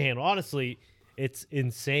manhandled. Honestly, it's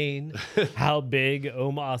insane how big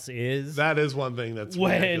Omos is. That is one thing that's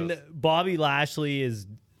when ridiculous. Bobby Lashley is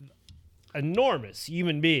enormous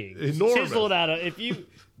human being. Enormous. Chiseled out of, if you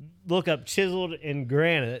look up chiseled in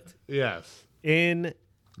granite. Yes. In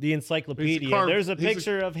the encyclopedia, there's a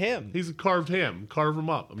picture of him. He's carved him. Carve him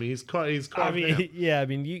up. I mean, he's carved him. Yeah, I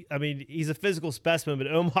mean, he's a physical specimen, but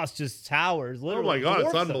Omos just towers. Literally, oh my God,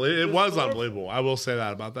 it's unbelievable. It was unbelievable. I will say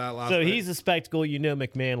that about that last night. He's a spectacle. You know,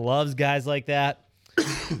 McMahon loves guys like that.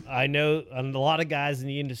 I know a lot of guys in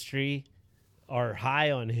the industry are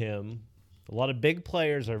high on him. A lot of big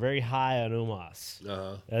players are very high on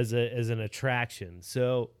Omos as an attraction.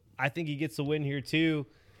 So I think he gets the win here too.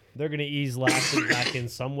 They're going to ease Lashley back in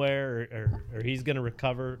somewhere, or he's going to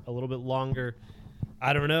recover a little bit longer.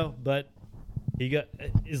 I don't know, but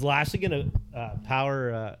is Lashley going to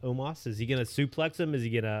power Omos? Is he going to suplex him? Is he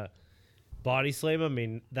going to body slam him? I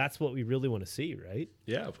mean, that's what we really want to see, right?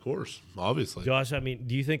 Yeah, of course, obviously. Josh, I mean,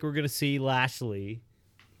 do you think we're going to see Lashley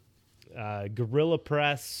gorilla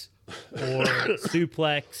press or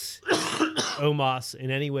suplex Omos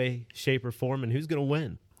in any way, shape, or form? And who's going to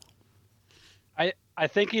win? I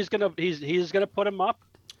think he's gonna put him up.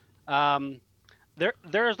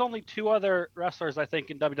 There's only two other wrestlers I think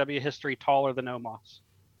in WWE history taller than Omos.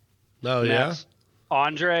 Oh yeah, that's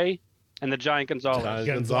Andre and the Giant Gonzalez.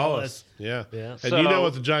 Gonzalez. Yeah. And so, you know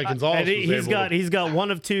what the Giant Gonzalez he's got one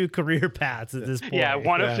of two career paths at this point. Yeah,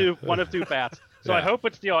 one of two paths. So I hope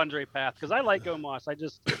it's the Andre path because I like Omos.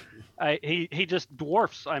 He just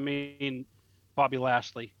dwarfs. I mean, Bobby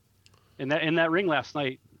Lashley in that ring last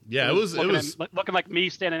night. Yeah, it was looking like me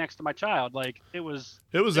standing next to my child. Like it was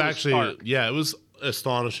actually it was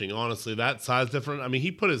astonishing. Honestly, that size difference. I mean,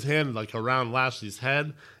 he put his hand like around Lashley's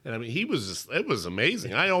head, and I mean, it was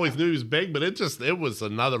amazing. I always knew he was big, but it was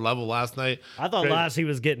another level last night. I thought Lashley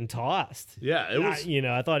was getting tossed. Yeah, it was.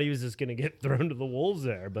 I thought he was just going to get thrown to the wolves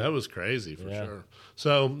there. But that was crazy for sure.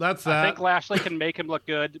 So that's that. I think Lashley can make him look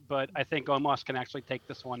good, but I think Omos can actually take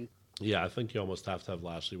this one. Yeah, I think you almost have to have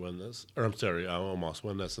Lashley win this. Or I'm sorry, Omos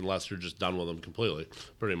win this unless you're just done with him completely,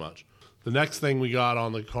 pretty much. The next thing we got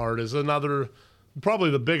on the card is another, probably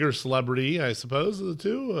the bigger celebrity, I suppose, of the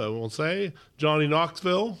two, I won't say. Johnny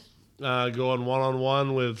Knoxville going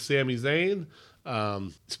one-on-one with Sami Zayn.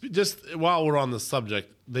 Just while we're on the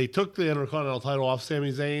subject, they took the Intercontinental title off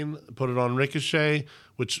Sami Zayn, put it on Ricochet,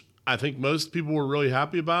 which I think most people were really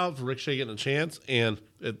happy about for Ricochet getting a chance, and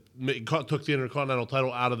it took the Intercontinental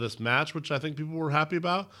title out of this match, which I think people were happy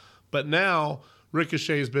about. But now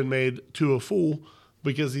Ricochet has been made to a fool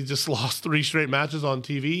because he just lost 3 straight matches on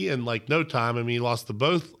TV in like no time. I mean, he lost to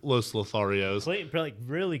both Los Lotharios.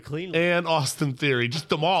 Really cleanly. And Austin Theory, just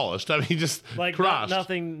demolished. I mean, just like crushed.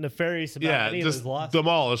 Nothing nefarious about any of his losses.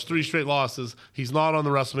 Demolished. 3 straight losses. He's not on the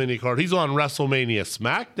WrestleMania card. He's on WrestleMania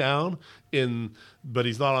SmackDown, but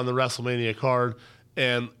he's not on the WrestleMania card.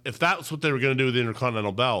 And if that's what they were going to do with the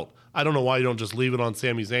Intercontinental belt, I don't know why you don't just leave it on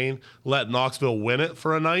Sami Zayn, let Knoxville win it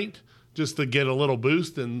for a night, just to get a little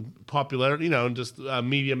boost in popularity, and just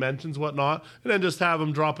media mentions, whatnot, and then just have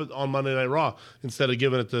him drop it on Monday Night Raw instead of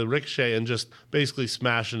giving it to Ricochet and just basically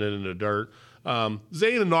smashing it in the dirt.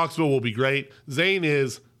 Zayn and Knoxville will be great. Zayn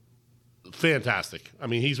is fantastic. I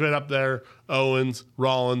mean, he's right up there. Owens,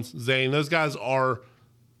 Rollins, Zayn, those guys are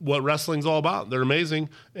what wrestling's all about. They're amazing.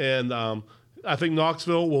 And I think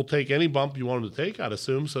Knoxville will take any bump you want him to take, I'd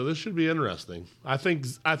assume, so this should be interesting. I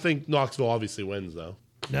think Knoxville obviously wins, though.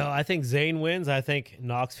 No, I think Zayn wins. I think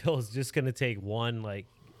Knoxville is just going to take one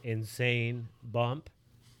insane bump,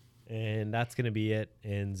 and that's going to be it.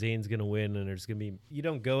 And Zayn's going to win, and there's going to be you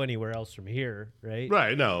don't go anywhere else from here, right?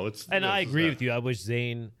 Right. No, I agree with you. I wish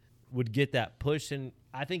Zayn would get that push, and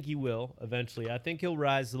I think he will eventually. I think he'll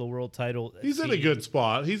rise to the world title. He's in a good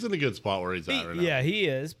spot. He's in a good spot where he's at right now. Yeah, he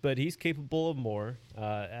is, but he's capable of more,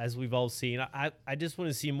 as we've all seen. I just want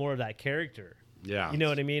to see more of that character. Yeah. You know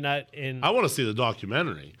what I mean? I want to see the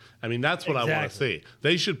documentary. I mean, that's what I want to see.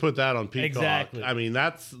 They should put that on Peacock. Exactly. I mean,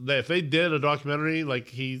 if they did a documentary,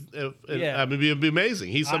 like it'd be amazing.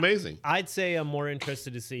 He's amazing. I'd say I'm more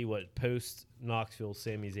interested to see what post Knoxville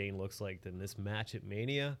Sami Zayn looks like than this match at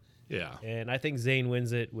Mania. Yeah. And I think Zayn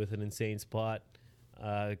wins it with an insane spot.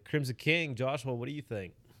 Crimson King, Joshua, what do you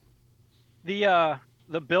think? The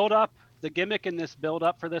build up, the gimmick in this build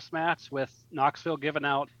up for this match with Knoxville giving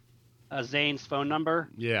out Zayn's phone number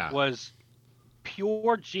was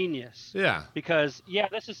pure genius. Yeah. Because,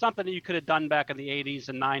 this is something that you could have done back in the 80s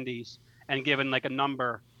and 90s and given like a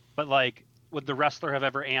number. But like, would the wrestler have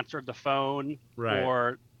ever answered the phone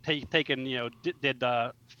or taken, did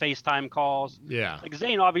FaceTime calls? Yeah. Like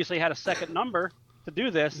Zayn obviously had a second number to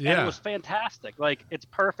do this, and it was fantastic. Like, it's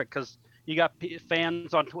perfect because you got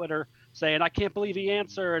fans on Twitter saying, I can't believe he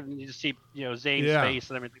answered. And you just see, Zayn's face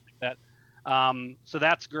and everything like that. So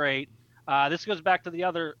that's great. This goes back to the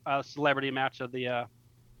other celebrity match of the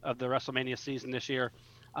WrestleMania season this year.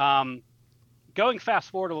 Going fast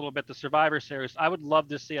forward a little bit, the Survivor Series, I would love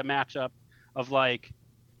to see a matchup of like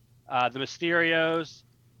the Mysterios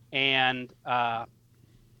and Bad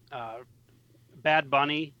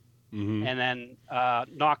Bunny, and then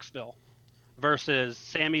Knoxville versus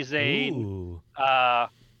Sami Zayn,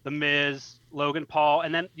 The Miz, Logan Paul,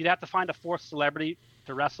 and then you'd have to find a fourth celebrity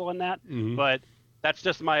to wrestle in that, but that's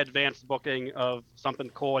just my advanced booking of something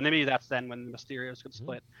cool, and maybe that's then when the Mysterios could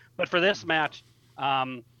split. But for this match,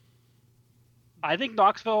 I think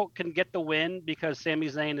Knoxville can get the win because Sami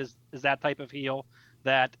Zayn is that type of heel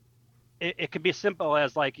that it could be as simple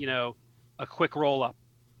as like, a quick roll up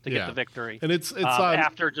to get the victory. And it's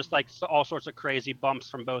after just like all sorts of crazy bumps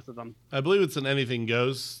from both of them. I believe it's an anything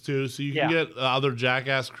goes too. So you can get other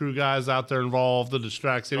Jackass crew guys out there involved to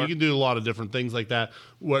distract him. You can do a lot of different things like that,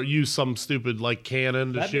 where use some stupid like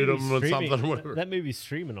cannon to shoot him with something. Whatever. That may be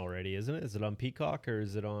streaming already, isn't it? Is it on Peacock or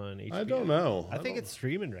is it on HBO? I don't know. I think it's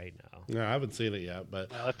streaming right now. No, I haven't seen it yet.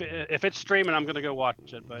 But if it's streaming, I'm going to go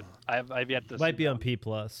watch it. But I've yet to. Might be on P+.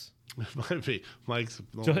 It might be. Mike's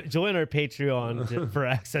join our Patreon for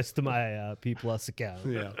access to my P+ account.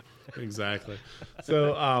 Yeah, exactly.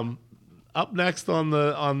 So up next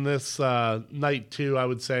on this night 2, I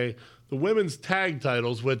would say the women's tag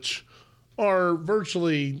titles, which are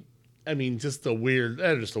virtually, just a weird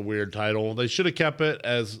title. They should have kept it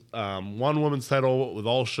as one women's title with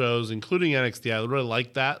all shows, including NXT. I really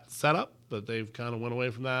like that setup, but they've kind of went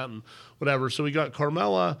away from that and whatever. So we got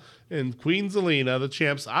Carmella and Queen Zelina, the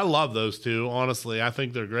champs. I love those two, honestly. I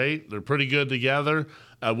think they're great. They're pretty good together.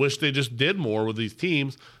 I wish they just did more with these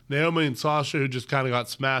teams. Naomi and Sasha, who just kind of got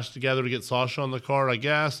smashed together to get Sasha on the card, I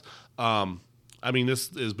guess.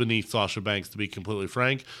 This is beneath Sasha Banks, to be completely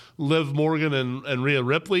frank. Liv Morgan and Rhea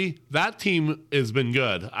Ripley, that team has been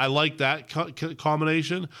good. I like that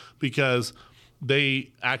combination because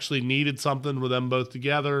they actually needed something with them both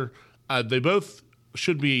together. They both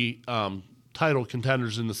should be title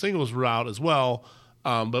contenders in the singles route as well,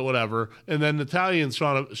 but whatever. And then Natalya and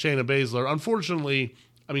Shayna Baszler. Unfortunately,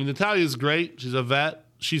 Natalya's great. She's a vet.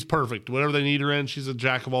 She's perfect. Whatever they need her in, she's a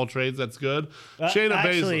jack of all trades. That's good. Shayna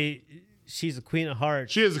Baszler. she's the Queen of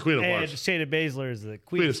Hearts. She is the Queen of Hearts. And Shayna Baszler is the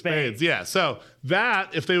Queen of Spades. Yeah. So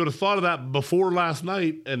that, if they would have thought of that before last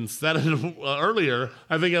night and said it earlier,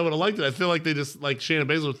 I think I would have liked it. I feel like they just, like Shayna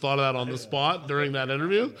Baszler thought of that on the spot during that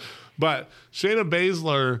interview. But Shayna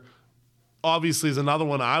Baszler obviously is another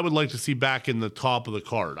one I would like to see back in the top of the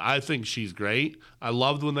card. I think she's great. I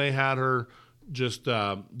loved when they had her just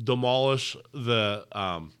demolish the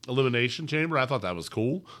Elimination Chamber. I thought that was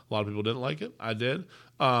cool. A lot of people didn't like it. I did.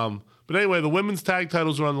 But anyway, the women's tag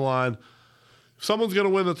titles are on the line. If someone's going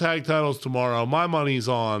to win the tag titles tomorrow, my money's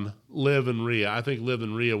on Liv and Rhea. I think Liv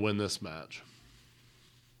and Rhea win this match.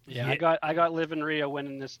 Yeah, I got Liv and Rhea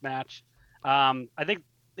winning this match. I think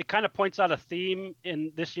it kind of points out a theme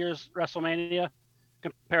in this year's WrestleMania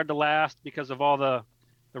compared to last because of all the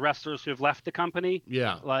wrestlers who've left the company.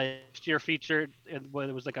 Yeah. Like last year featured, it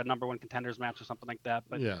was like a number one contenders match or something like that.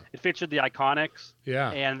 But it featured the Iconics.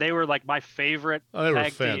 Yeah. And they were like my favorite. Oh, they were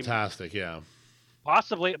tag fantastic. team. Yeah.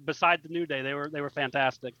 Possibly beside the New Day, they were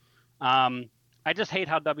fantastic. I just hate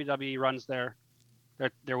how WWE runs their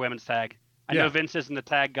women's tag. I know Vince isn't the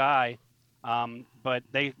tag guy, but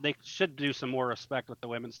they should do some more respect with the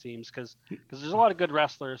women's teams because there's a lot of good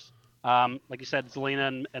wrestlers. Like you said,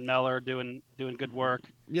 Zelina and Mel are doing good work.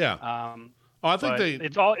 Yeah. I think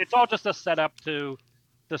it's all just a setup to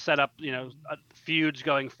set up feuds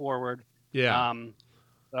going forward. Yeah.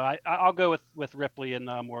 So I'll go with Ripley and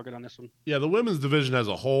Morgan on this one. Yeah, the women's division as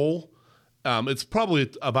a whole, it's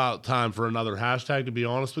probably about time for another hashtag, to be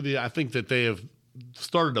honest with you. I think that they have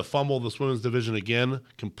started to fumble this women's division again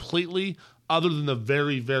completely, other than the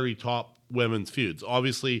very, very top women's feuds.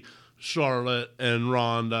 Obviously, Charlotte and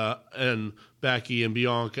Ronda and Becky and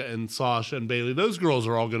Bianca and Sasha and Bayley, those girls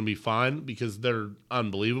are all going to be fine because they're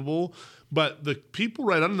unbelievable. But the people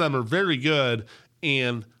right under them are very good,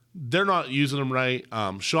 and they're not using them right.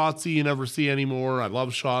 Shotzi you never see anymore. I love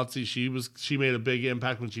Shotzi. She made a big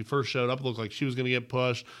impact when she first showed up. It looked like she was going to get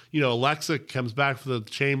pushed. Alexa comes back for the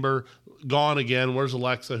chamber, gone again. Where's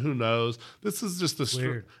Alexa? Who knows? This is just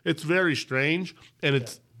it's very strange, and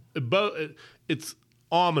it's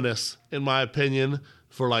ominous in my opinion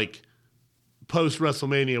for like post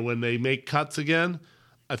WrestleMania when they make cuts again.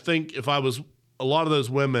 I think if I was a lot of those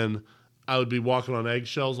women, I would be walking on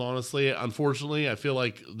eggshells, honestly. Unfortunately, I feel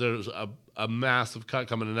like there's a massive cut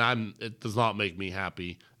coming, and it does not make me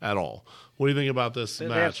happy at all. What do you think about this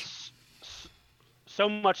match? So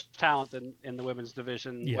much talent in the women's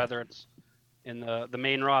division, whether it's in the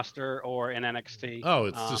main roster or in NXT. Oh,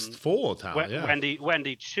 it's just full of talent.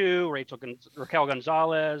 Wendy Chu, Raquel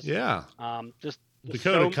Gonzalez. Yeah. Just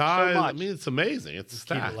Dakota Kai. So much. I mean, it's amazing. It's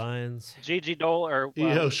stacked. Lions. Gigi Dole or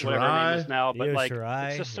Io whatever her name is now, but Shirai.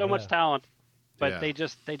 It's just so much talent. But they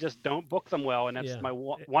just don't book them well, and that's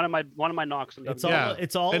one of my knocks.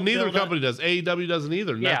 It's all and neither company does. AEW doesn't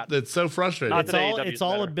either. Yeah, that's so frustrating. It's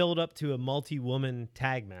all a build up to a multi-woman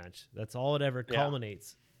tag match. That's all it ever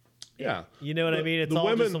culminates. Yeah. You know what I mean? It's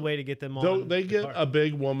all just a way to get them on. They get a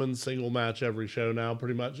big women's single match every show now,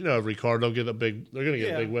 pretty much. Every card they're going to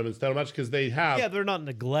get a big women's title match because they have. Yeah, they're not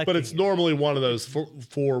neglecting. But it's normally one of those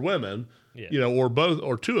four women, or both,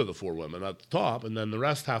 or two of the four women at the top, and then the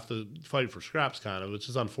rest have to fight for scraps, kind of, which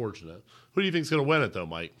is unfortunate. Who do you think's going to win it, though,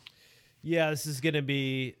 Mike? Yeah, this is gonna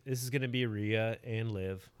be Rhea and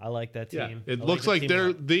Liv. I like that team. Yeah, it looks like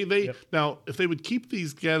they now if they would keep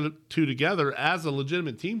these two together as a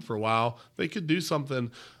legitimate team for a while, they could do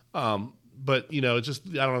something. But it's just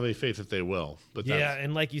I don't have any faith that they will. But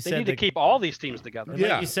and like you said, they need to keep all these teams together.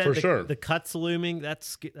 Like you said, for sure. The cuts looming that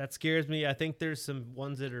scares me. I think there's some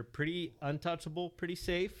ones that are pretty untouchable, pretty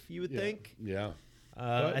safe. You would think. Yeah.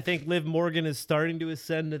 I think Liv Morgan is starting to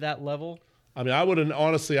ascend to that level. I mean, I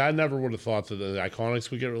never would have thought that the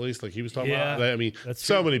Iconics would get released like he was talking about. I mean,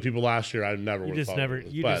 so many people last year, I never would have thought.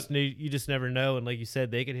 You just never know. And like you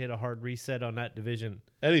said, they could hit a hard reset on that division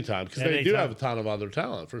anytime because they do have a ton of other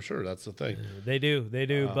talent for sure. That's the thing. They do.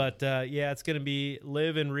 But it's going to be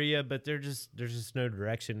Liv and Rhea, but there's just no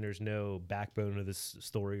direction. There's no backbone of this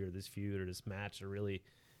story or this feud or this match. Or really,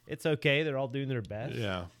 it's okay. They're all doing their best.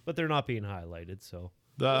 Yeah, but they're not being highlighted. So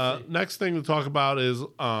the next thing to talk about is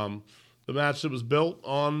the match that was built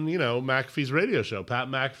on, McAfee's radio show, Pat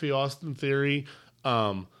McAfee, Austin Theory.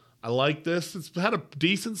 I like this. It's had a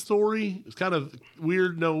decent story. It's kind of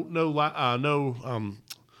weird. No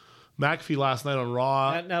McAfee last night on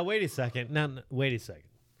Raw. Now wait a second.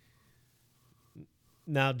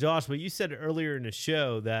 Now, Josh, but you said earlier in the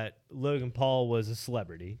show that Logan Paul was a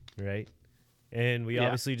celebrity, right? And we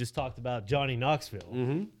obviously just talked about Johnny Knoxville.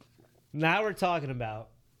 Mm-hmm. Now we're talking about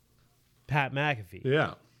Pat McAfee.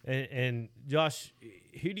 Yeah. And Josh,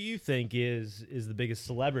 who do you think is the biggest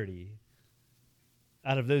celebrity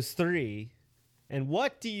out of those three. And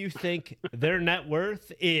what do you think their net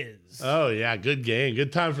worth is? Oh, yeah. Good game.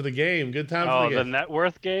 Good time for the game. Good time for the game. Oh, the net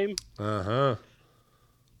worth game? Uh-huh.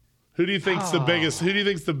 Who do you think's the biggest? Who do you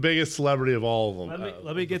think's the biggest celebrity of all of them?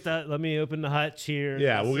 Let me get that. Let me open the hutch here.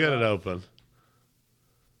 Yeah, we'll get it open.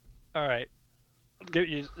 All right.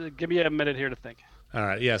 Give me a minute here to think. All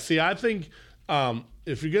right. Yeah. See, I think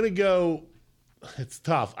if you're gonna go, it's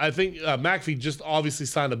tough. I think McAfee just obviously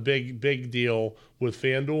signed a big deal with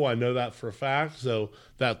FanDuel. I know that for a fact. So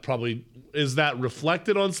that probably is that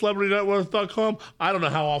reflected on CelebrityNetWorth.com. I don't know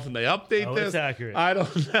how often they update this. It's accurate. I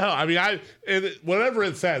don't know. I mean, whatever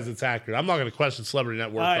it says, it's accurate. I'm not going to question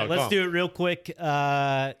CelebrityNetWorth.com. All right, let's do it real quick.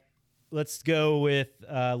 Let's go with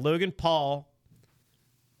Logan Paul.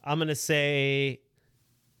 I'm going to say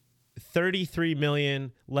 33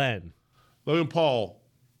 million. Len. Logan Paul,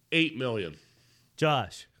 8 million.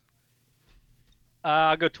 Josh.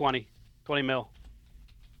 I'll go 20 mil.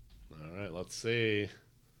 All right, let's see.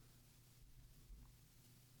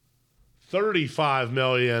 35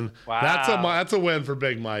 million. Wow. That's a win for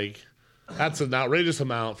Big Mike. That's an outrageous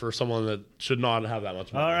amount for someone that should not have that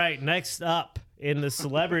much money. All right, next up in the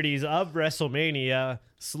celebrities of WrestleMania,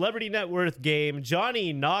 celebrity net worth game,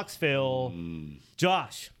 Johnny Knoxville.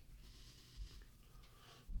 Josh.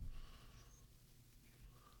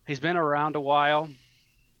 He's been around a while.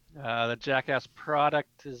 The Jackass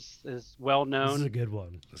product is well known. This is a good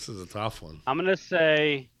one. This is a tough one. I'm going to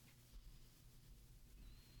say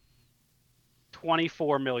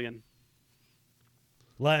 24 million.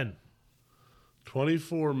 Len.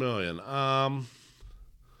 24 million. I'm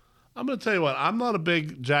going to tell you what. I'm not a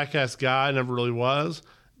big Jackass guy. I never really was.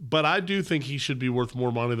 But I do think he should be worth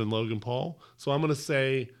more money than Logan Paul. So I'm going to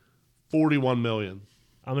say 41 million.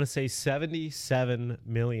 I'm going to say $77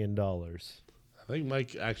 million. I think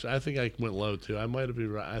Mike I went low too. I might be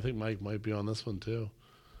right. I think Mike might be on this one too.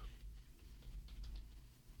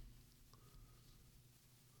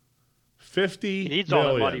 $50 He needs million.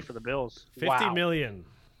 all the money for the Bills. 50 million.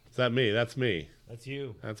 Is that me? That's me. That's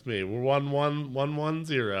you. That's me. We're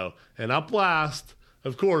 1-1-1-1-0. And up last,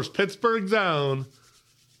 of course, Pittsburgh's own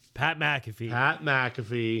Pat McAfee.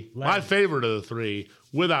 My favorite of the three,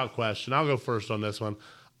 without question. I'll go first on this one.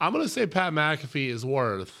 I'm going to say Pat McAfee is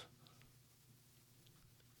worth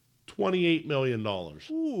 $28 million.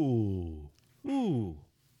 Ooh.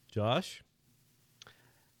 Josh?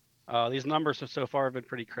 These numbers so far have been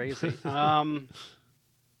pretty crazy. I'm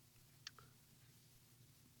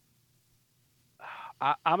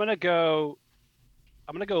gonna go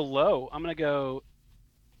low. I'm gonna go.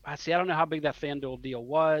 I don't know how big that FanDuel deal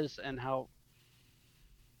was and how.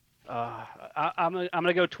 I'm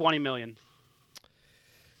gonna go 20 million.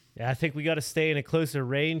 Yeah, I think we got to stay in a closer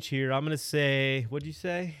range here. I'm gonna say, what'd you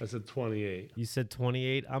say? I said 28. You said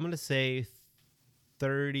 28. I'm gonna say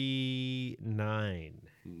 39.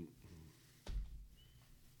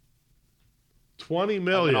 20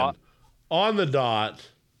 million on the dot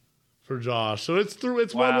for Josh. So it's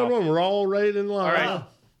 1-1-1. We're all right in line.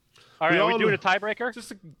 All right. Are we doing a tiebreaker?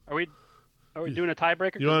 Are we doing a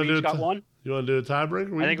tiebreaker? You want to do got one? You want to do a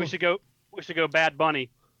tiebreaker? I think we should go Bad Bunny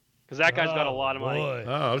because that guy's got a lot of money. Boy.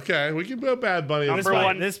 Oh, okay. We can go Bad Bunny.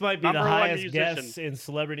 This might be the highest guess in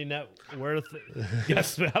celebrity net worth.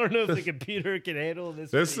 Yes, I don't know if the computer can handle this.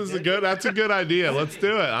 That's a good idea. Let's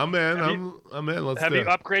do it. I'm in. I'm in. Let's do it. Have you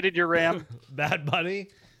upgraded your RAM? Bad Bunny?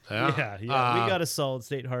 Yeah. We got a solid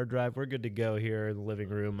state hard drive. We're good to go here in the living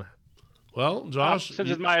room. Well, Josh, since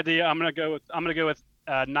it's my idea, I'm gonna go with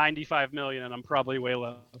 95 million, and I'm probably way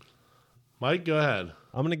low. Mike, go ahead.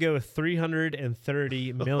 I'm gonna go with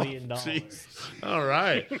 $330 million. All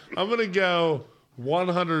right, I'm gonna go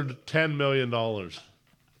 $110 million.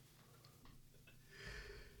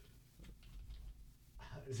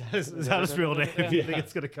 Is that his real name? You think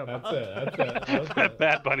it's gonna come up? That's it.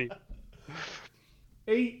 Bad Bunny.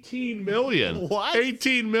 18 million. What?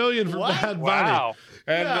 18 million for Bad Bunny. Wow.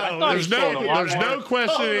 And there's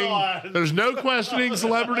no questioning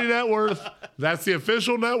celebrity net worth. That's the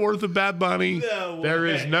official net worth of Bad Bunny. There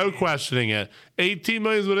is no questioning it. 18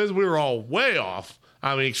 million is what it is. We were all way off.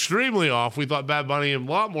 I mean, extremely off. We thought Bad Bunny had a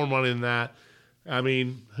lot more money than that. I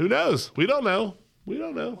mean, who knows? We don't know.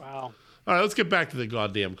 Wow. All right, let's get back to the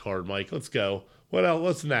goddamn card, Mike. Let's go. What else?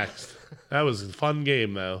 What's next? That was a fun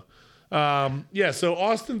game, though. So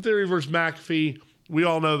Austin Theory versus McAfee. We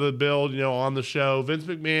all know the build, on the show. Vince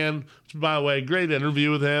McMahon, which, by the way, great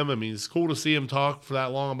interview with him. I mean, it's cool to see him talk for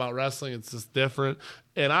that long about wrestling. It's just different.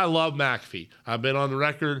 And I love McAfee. I've been on the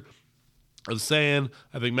record of saying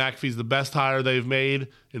I think McAfee's the best hire they've made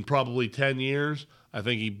in probably 10 years. I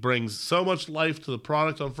think he brings so much life to the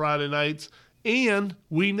product on Friday nights. And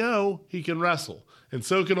we know he can wrestle. And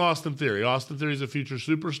so can Austin Theory. Austin Theory is a future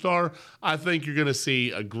superstar. I think you're going to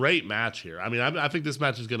see a great match here. I mean, I think this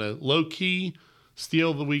match is going to low-key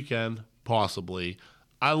steal the weekend, possibly.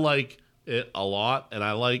 I like it a lot, and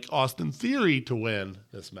I like Austin Theory to win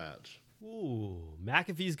this match. Ooh,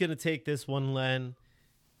 McAfee's going to take this one, Len.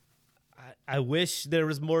 I wish there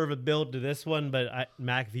was more of a build to this one, but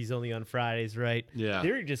McAfee's only on Fridays, right? Yeah.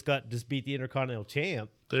 Theory just beat the Intercontinental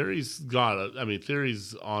Champ. Theory's got it. I mean,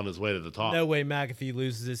 Theory's on his way to the top. No way McAfee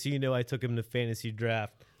loses this. You know I took him to fantasy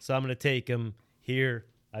draft, so I'm going to take him here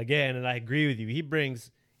again, and I agree with you. He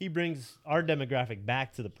brings our demographic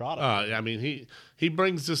back to the product. I mean, he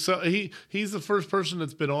brings just he's the first person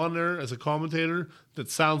that's been on there as a commentator that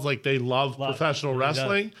sounds like they love professional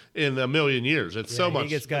wrestling in a million years. It's so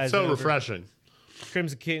much. It's so refreshing.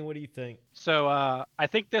 Crimson King, what do you think? So I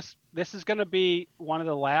think this is going to be one of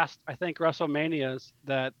the last, I think, WrestleManias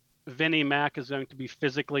that Vinnie Mac is going to be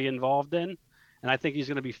physically involved in. And I think he's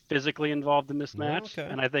going to be physically involved in this match. Okay.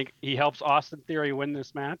 And I think he helps Austin Theory win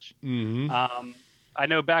this match. Mm-hmm. I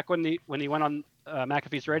know back when he went on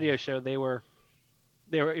McAfee's radio show,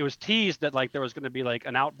 it was teased that like there was going to be like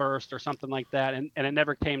an outburst or something like that, and it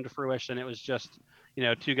never came to fruition. It was just,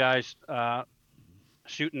 two guys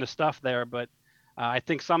shooting the stuff there. But I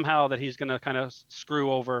think somehow that he's going to kind of screw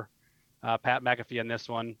over Pat McAfee in this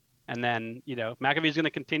one, and then McAfee's going to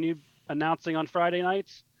continue announcing on Friday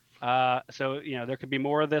nights. So there could be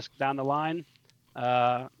more of this down the line.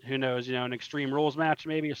 Who knows? An Extreme Rules match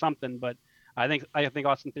maybe or something, but. I think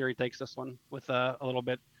Austin Theory takes this one with a little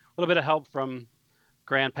bit of help from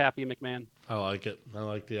Grandpappy McMahon. I like it. I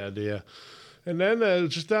like the idea. And then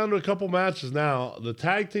just down to a couple matches now. The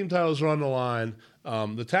tag team titles are on the line.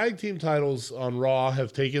 The tag team titles on Raw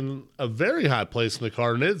have taken a very high place in the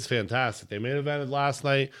card, and it's fantastic. They main evented last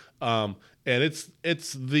night, and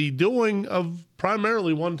it's the doing of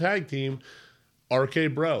primarily one tag team,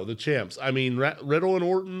 RK Bro, the champs. I mean, Riddle and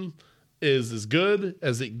Orton is as good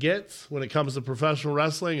as it gets when it comes to professional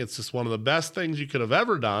wrestling. It's just one of the best things you could have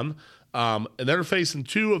ever done. And they're facing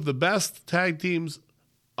two of the best tag teams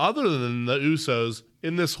other than the Usos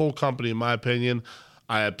in this whole company, in my opinion.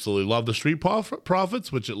 I absolutely love the Street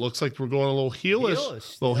Profits, which it looks like we're going a little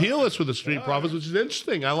heelish with the Street Profits, which is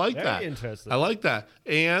interesting. I like that. Interesting. I like that.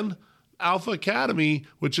 And Alpha Academy,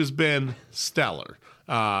 which has been stellar.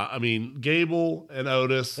 I mean, Gable and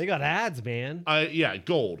Otis. They got ads, man. Yeah,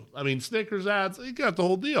 gold. I mean, Snickers ads. You got the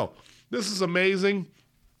whole deal. This is amazing.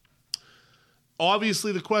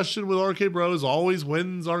 Obviously, the question with RK Bro is always,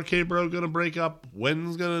 when's RK Bro going to break up?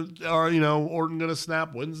 When's going to, Orton going to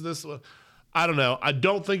snap? When's this? I don't know. I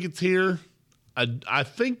don't think it's here. I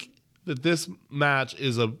think that this match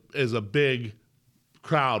is a big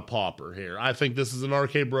crowd popper here. I think this is an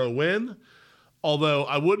RK Bro win. Although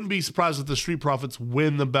I wouldn't be surprised if the Street Profits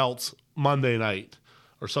win the belts Monday night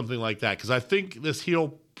or something like that, because I think this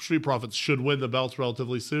heel Street Profits should win the belts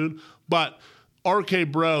relatively soon. But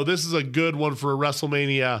RK Bro, this is a good one for a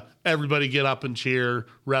WrestleMania. Everybody get up and cheer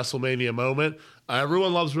WrestleMania moment.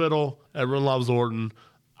 Everyone loves Riddle. Everyone loves Orton.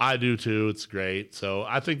 I do too. It's great. So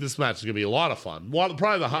I think this match is going to be a lot of fun.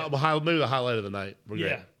 Probably maybe the highlight of the night.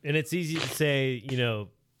 Yeah, and it's easy to say,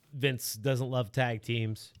 Vince doesn't love tag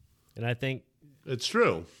teams, and I think it's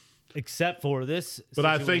true, except for this. But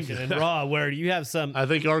I think in Raw, where you have some. I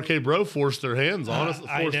think RK Bro forced their hands. Honestly,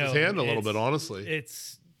 forced his hand a little bit. Honestly,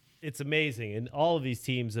 it's amazing, and all of these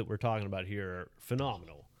teams that we're talking about here are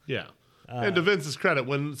phenomenal. Yeah. And to Vince's credit,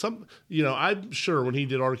 when I'm sure when he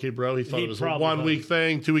did RK Bro, he thought it was a 1 week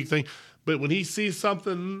thing, 2 week thing. But when he sees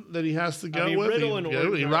something that he has to go with,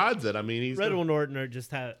 he rides it. I mean, Riddle and Orton are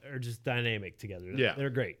just dynamic together. Yeah, they're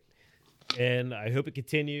great, and I hope it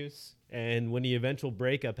continues. And when the eventual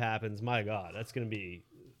breakup happens, my God, that's going to be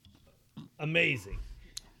amazing.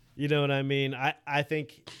 You know what I mean? I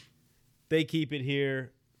think they keep it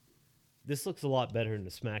here. This looks a lot better than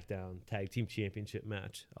the SmackDown Tag Team Championship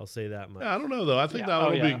match. I'll say that much. Yeah, I don't know though. I think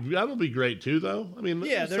that'll be great too, though. I mean,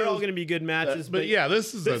 they're all going to be good matches. But yeah,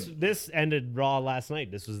 this ended Raw last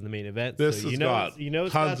night. This was the main event. This has got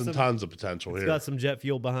tons and tons of potential here. It's got some jet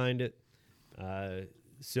fuel behind it.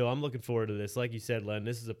 So I'm looking forward to this. Like you said, Len,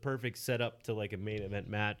 this is a perfect setup to like a main event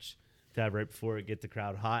match to have right before it get the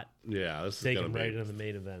crowd hot. Yeah, this is take them right into the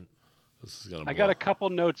main event. This is gonna. I got a couple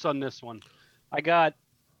notes on this one.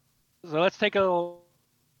 So let's take a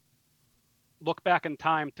look back in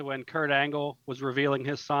time to when Kurt Angle was revealing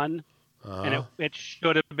his son, and it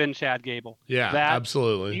should have been Chad Gable. Yeah,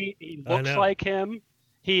 absolutely. He looks like him.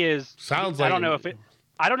 He is. Sounds like. I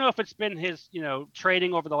don't know if it's been his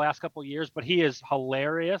trading over the last couple of years, but he is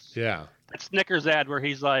hilarious. Yeah. That Snickers ad where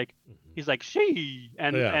he's like, he's like she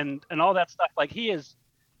and all that stuff. Like he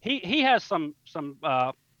has some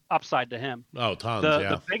upside to him. Oh, tons.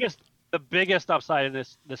 The biggest upside in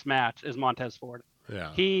this match is Montez Ford.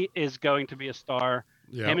 Yeah, he is going to be a star.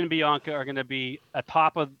 Yep. Him and Bianca are going to be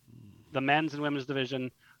atop of the men's and women's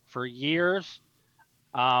division for years.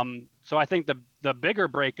 So I think the bigger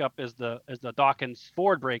breakup is the Dawkins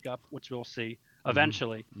Ford breakup, which we'll see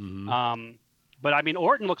eventually. Mm-hmm. But I mean,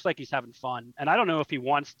 Orton looks like he's having fun, and I don't know if he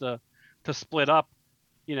wants to split up,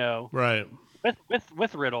 right,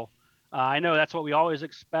 with Riddle. I know that's what we always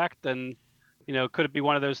expect, and could it be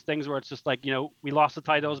one of those things where it's just like, we lost the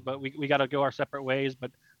titles, but we got to go our separate ways,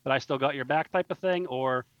 but I still got your back type of thing,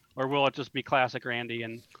 or will it just be classic Randy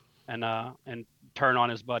and turn on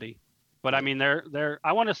his buddy? But I mean,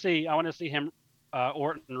 I want to see him,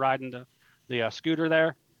 Orton riding the scooter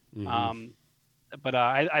there. Mm-hmm. But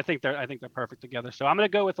I think they're perfect together. So I'm going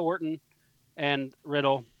to go with Orton and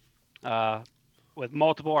Riddle, with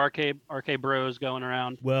multiple RK Bros going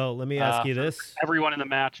around. Well, let me ask you this: everyone in the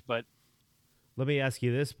match, but let me ask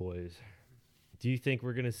you this, boys. Do you think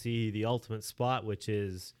we're going to see the ultimate spot, which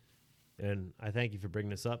is, and I thank you for bringing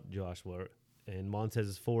this up, Joshua, and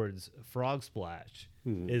Montez Ford's Frog Splash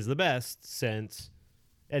is the best since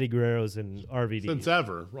Eddie Guerrero's and RVD. Since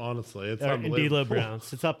ever, honestly. It's unbelievable. And D'Lo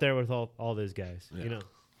Brown's. It's up there with all those guys,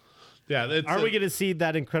 Yeah. Are we going to see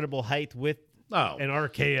that incredible height with an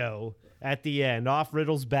RKO at the end, off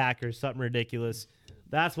Riddle's back or something ridiculous?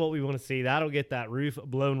 That's what we want to see. That'll get that roof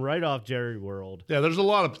blown right off Jerry World. Yeah, there's a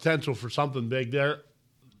lot of potential for something big there.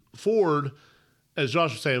 Ford, as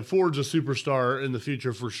Josh was saying, Ford's a superstar in the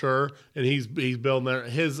future for sure, and he's building there.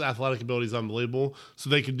 His athletic ability is unbelievable, so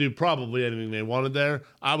they could do probably anything they wanted there.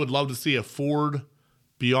 I would love to see a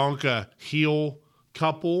Ford-Bianca heel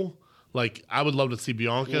couple. Like, I would love to see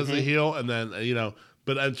Bianca as a heel, and then,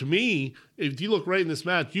 but to me, if you look right in this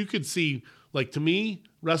match, you could see, like, to me,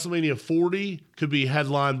 WrestleMania 40 could be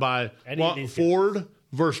headlined by Ford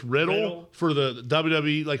versus Riddle for the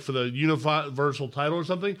WWE, like for the Universal title or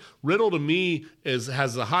something. Riddle to me has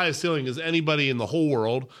the highest ceiling as anybody in the whole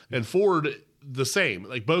world, and Ford the same.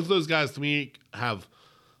 Like both of those guys to me have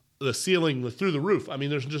the ceiling through the roof. I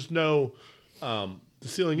mean, there's just no the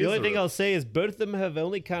ceiling. The only thing I'll say is both of them have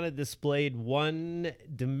only kind of displayed one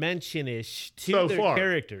dimension-ish to their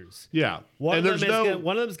characters. Yeah. One of them's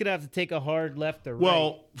going to have to take a hard left or right.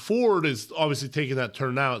 Well, Ford is obviously taking that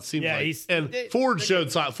turn now, it seems like.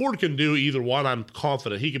 Ford can do either one. I'm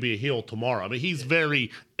confident. He could be a heel tomorrow. I mean, he's very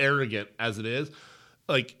arrogant as it is.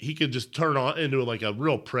 Like, he could just turn on into like a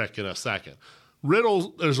real prick in a second.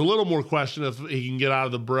 Riddle, there's a little more question if he can get out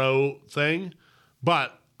of the bro thing,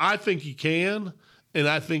 but I think he can. And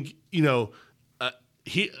I think, to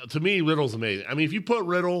me, Riddle's amazing. I mean, if you put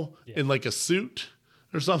Riddle in like a suit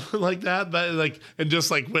or something like that, and just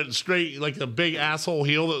like went straight like a big asshole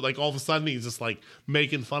heel that like all of a sudden he's just like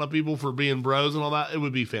making fun of people for being bros and all that, it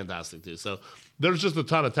would be fantastic too. So there's just a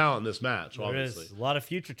ton of talent in this match, obviously. There is a lot of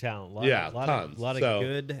future talent. Tons. A lot of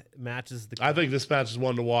good matches. I think this match is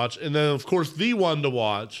one to watch. And then, of course, the one to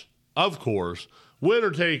watch,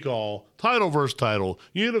 winner take all, title versus title,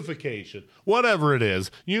 unification, whatever it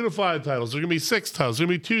is, unified titles. There's going to be 6 titles. There's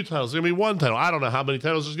going to be 2 titles. There's going to be 1 title. I don't know how many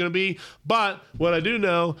titles there's going to be, but what I do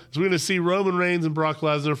know is we're going to see Roman Reigns and Brock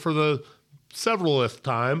Lesnar for the severalth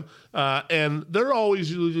time, and they're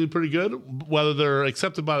always usually pretty good. Whether they're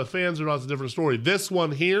accepted by the fans or not is a different story. This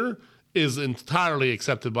one here is entirely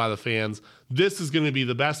accepted by the fans. This is going to be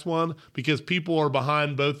the best one because people are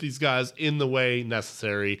behind both these guys in the way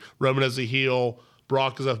necessary. Roman as a heel,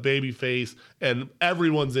 Brock is a babyface, and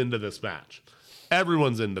everyone's into this match.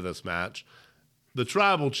 The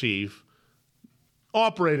Tribal Chief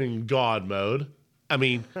operating in God mode. I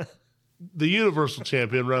mean, the Universal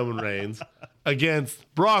Champion Roman Reigns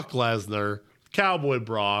against Brock Lesnar, Cowboy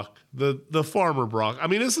Brock, the Farmer Brock. I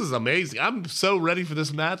mean, this is amazing. I'm so ready for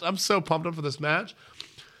this match. I'm so pumped up for this match.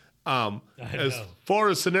 As far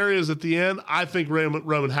as scenarios at the end, I think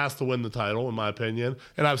Roman has to win the title, in my opinion.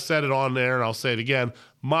 And I've said it on there, and I'll say it again.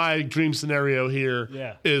 My dream scenario here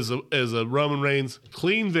is a Roman Reigns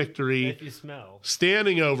clean victory, if you smell,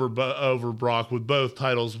 standing over Brock with both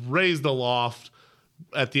titles raised aloft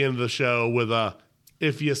at the end of the show with a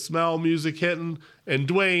 "If You Smell" music hitting, and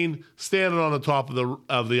Dwayne standing on the top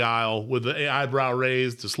of the aisle with the eyebrow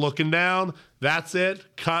raised, just looking down. That's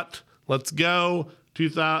it. Cut. Let's go.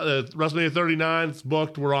 WrestleMania 39, it's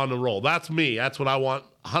booked. We're on the roll. That's me. That's what I want.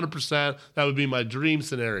 100%. That would be my dream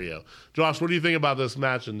scenario. Josh, what do you think about this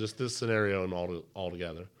match and just this scenario and all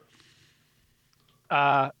together?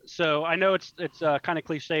 So I know it's kind of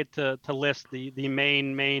cliche to list the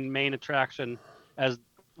main attraction as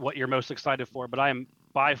what you're most excited for, but I'm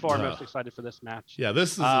by far most excited for this match. Yeah,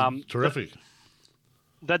 this is terrific.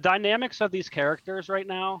 The dynamics of these characters right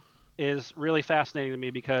now is really fascinating to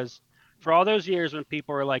me because for all those years when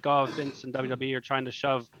people were like, oh, Vince and WWE are trying to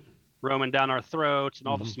shove Roman down our throats, and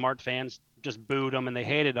all the smart fans just booed him and they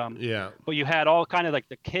hated him. Yeah. But you had all kind of like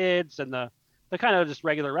the kids and the kind of just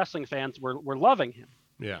regular wrestling fans were loving him.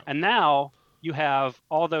 Yeah. And now you have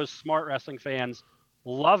all those smart wrestling fans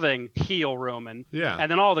loving heel Roman. Yeah.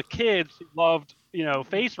 And then all the kids who loved,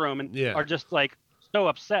 face Roman are just like so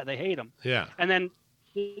upset they hate him. Yeah. And then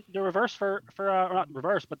the reverse for not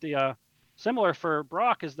reverse, but the similar for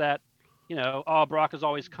Brock is that, Brock is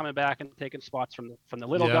always coming back and taking spots from the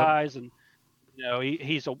little guys, and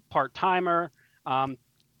he's a part-timer.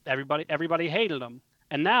 Everybody hated him,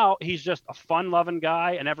 and now he's just a fun-loving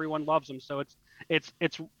guy, and everyone loves him. So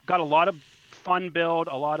it's got a lot of fun build,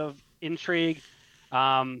 a lot of intrigue.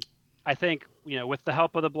 I think with the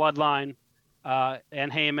help of the Bloodline and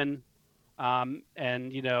Heyman,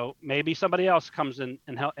 and maybe somebody else comes in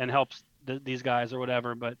and helps these guys or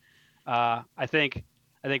whatever. But I think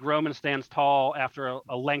Roman stands tall after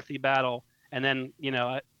a lengthy battle, and then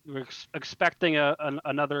we're expecting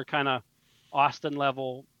another kind of Austin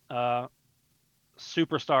level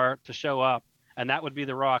superstar to show up, and that would be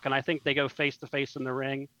The Rock. And I think they go face to face in the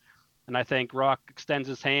ring, and I think Rock extends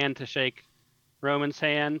his hand to shake Roman's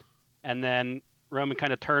hand, and then Roman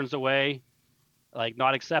kind of turns away, like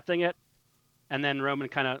not accepting it, and then Roman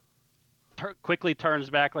kind of quickly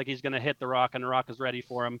turns back like he's going to hit The Rock, and The Rock is ready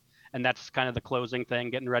for him. And that's kind of the closing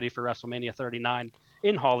thing, getting ready for WrestleMania 39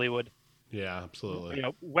 in Hollywood. Yeah, absolutely.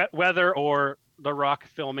 Weather or The Rock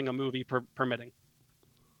filming a movie permitting.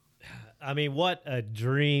 I mean, what a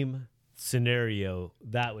dream scenario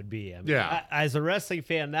that would be. I mean, as a wrestling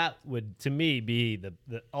fan, that would, to me, be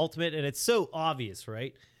the ultimate. And it's so obvious,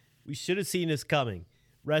 right? We should have seen this coming.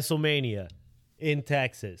 WrestleMania in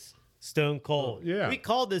Texas. Stone Cold. We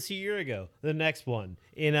called this a year ago. The next one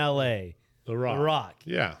in L.A. The Rock.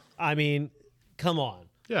 Yeah. I mean, come on.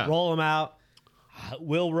 Yeah. Roll him out.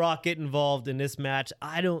 Will Rock get involved in this match?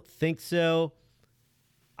 I don't think so.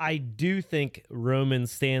 I do think Roman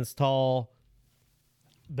stands tall.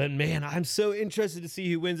 But, man, I'm so interested to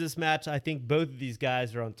see who wins this match. I think both of these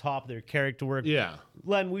guys are on top of their character work. Yeah.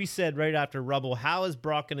 Len, we said right after Rumble, how is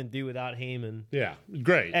Brock going to do without Heyman? Yeah,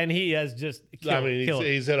 great. And he has just killed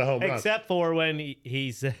he's at a home run. Except for when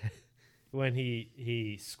he's... when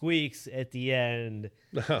he squeaks at the end,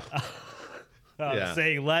 saying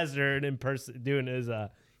Lesnar doing his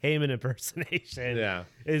Heyman impersonation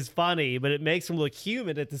is funny, but it makes him look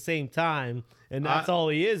human at the same time, and that's all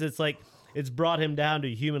he is. It's like it's brought him down to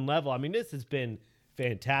a human level. I mean, this has been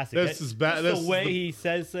fantastic. This is bad. The way he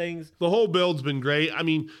says things. The whole build's been great. I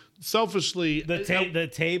mean, selfishly, the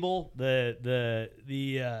table, the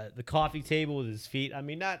coffee table with his feet. I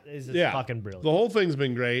mean, that is fucking brilliant. The whole thing's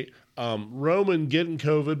been great. Roman getting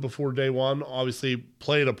COVID before day one obviously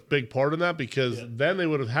played a big part in that, because then they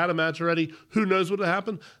would have had a match already. Who knows what would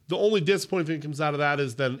happen? The only disappointing thing that comes out of that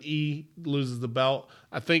is then E loses the belt.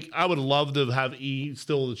 I think I would love to have E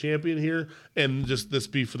still the champion here and just this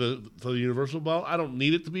be for the Universal belt. I don't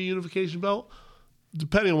need it to be a unification belt,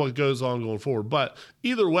 depending on what goes on going forward. But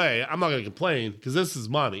either way, I'm not going to complain because this is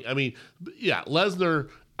money. I mean, Lesnar,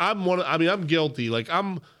 I'm guilty. Like,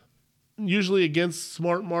 I'm usually against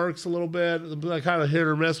smart marks a little bit. I kind of hit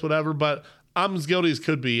or miss, whatever, but I'm as guilty as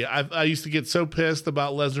could be. I used to get so pissed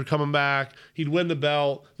about Lesnar coming back. He'd win the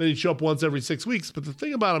belt, then he'd show up once every 6 weeks. But the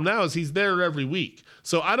thing about him now is he's there every week.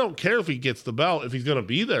 So I don't care if he gets the belt, if he's going to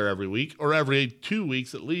be there every week or every 2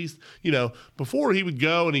 weeks at least. Before he would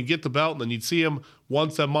go and he'd get the belt and then you'd see him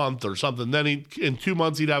once a month or something. Then in 2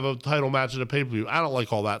 months he'd have a title match at a pay-per-view. I don't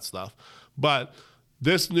like all that stuff. But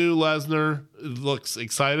this new Lesnar looks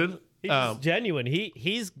excited. He's genuine.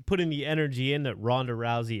 He's putting the energy in that Ronda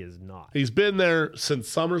Rousey is not. He's been there since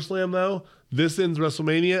SummerSlam, though. This ends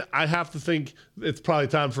WrestleMania. I have to think it's probably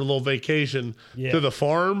time for a little vacation to the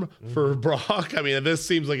farm for Brock. I mean, this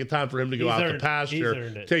seems like a time for him to go out to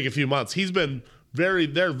pasture, take a few months. He's been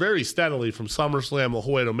very steadily from SummerSlam all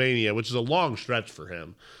the way to Mania, which is a long stretch for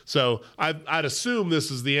him. So I'd assume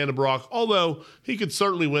this is the end of Brock, although he could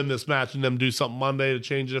certainly win this match and then do something Monday to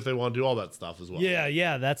change it if they want to do all that stuff as well.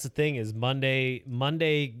 Yeah, that's the thing is Monday,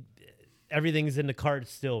 everything's in the cards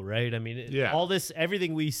still, right? I mean,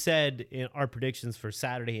 everything we said in our predictions for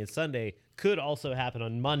Saturday and Sunday could also happen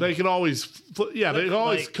on Monday. They can always, they can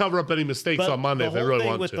always cover up any mistakes on Monday if they really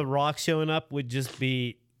want to. With The Rock showing up would just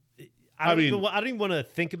be... I don't even want to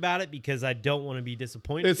think about it because I don't want to be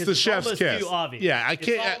disappointed. It's the chef's kiss. Too obvious. Yeah, I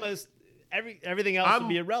can't. It's almost everything else would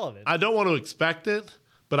be irrelevant. I don't want to expect it,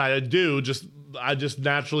 but I just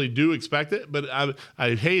naturally do expect it, but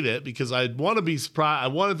I hate it because I want to be surprised. I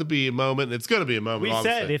want it to be a moment. And it's going to be a moment. We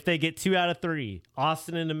said if they get 2 out of 3,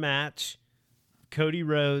 Austin in a match, Cody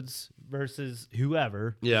Rhodes versus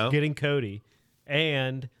whoever, getting Cody,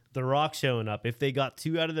 and The Rock showing up. If they got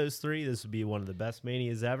 2 out of those 3, this would be one of the best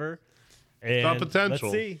Manias ever. And it's got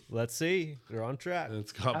potential. Let's see. They're on track.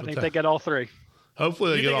 I think they get all 3.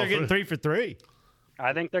 Hopefully they get all 3. They're getting 3 for 3.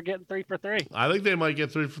 I think they're getting 3 for 3. I think they might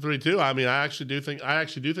get 3 for 3 too. I mean, I actually do think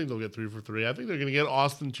they'll get 3 for 3. I think they're going to get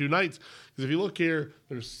Austin 2 nights because if you look here,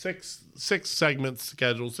 there's six segments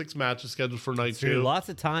scheduled, 6 matches scheduled for night 2. Lots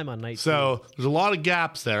of time on night 2. So there's a lot of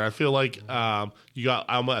gaps there. I feel like you got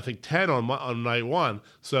I think 10 on night 1.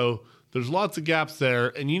 So there's lots of gaps there,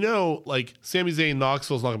 and like Sami Zayn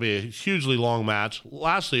Knoxville's not going to be a hugely long match.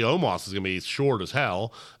 Lashley Omos is going to be short as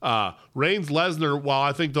hell. Reigns Lesnar, while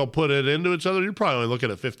I think they'll put it into each other, you're probably only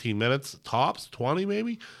looking at 15 minutes tops, 20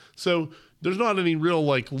 maybe. So there's not any real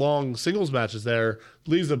like long singles matches there.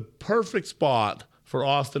 Leaves a perfect spot for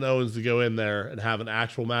Austin Owens to go in there and have an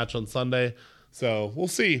actual match on Sunday. So we'll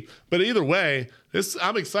see. But either way,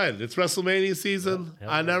 I'm excited. It's WrestleMania season.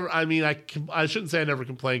 I shouldn't say I never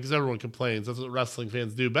complain because everyone complains. That's what wrestling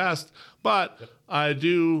fans do best. But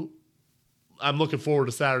I'm looking forward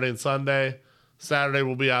to Saturday and Sunday. Saturday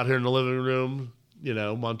we'll be out here in the living room,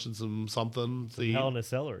 munching something. Some Hell in a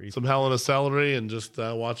Celery and just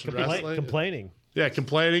watching wrestling. Complaining. Yeah,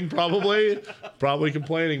 complaining probably. Probably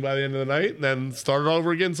complaining by the end of the night. And then start it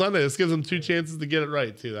over again Sunday. This gives them 2 chances to get it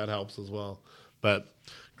right, too. That helps as well. But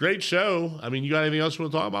great show. I mean, you got anything else you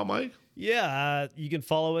want to talk about, Mike? Yeah, you can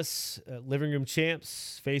follow us, Living Room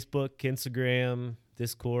Champs, Facebook, Instagram,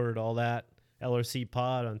 Discord, all that. LRC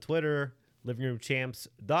Pod on Twitter,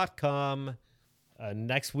 livingroomchamps.com.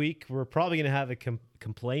 Next week, we're probably going to have a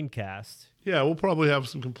complain cast. Yeah, we'll probably have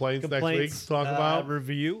some complaints next week to talk about. A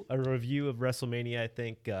review of WrestleMania, I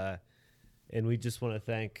think. And we just want to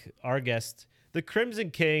thank our guest, the Crimson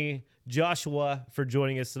King, Joshua, for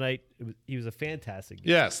joining us tonight. He was a fantastic guest.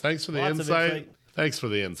 Yes, thanks for the insight. Thanks for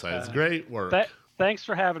the insight. It's great work. Thanks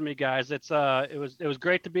for having me, guys. It was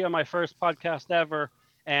great to be on my first podcast ever,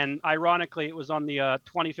 and ironically, it was on the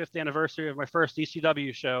 25th anniversary of my first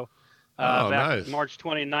ECW show back nice. March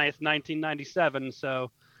 29th, 1997.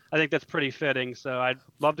 So I think that's pretty fitting. So I'd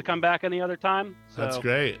love to come back any other time. So that's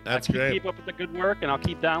great. That's great. Keep up with the good work, and I'll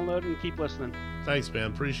keep downloading and keep listening. Thanks,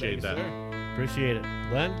 man. Appreciate that. Sir. Appreciate it.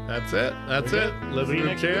 Len? That's it. Living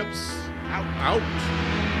Room Champs. Out.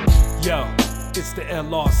 Yo, it's the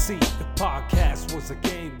LRC. The podcast was a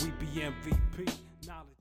game. We be MVP.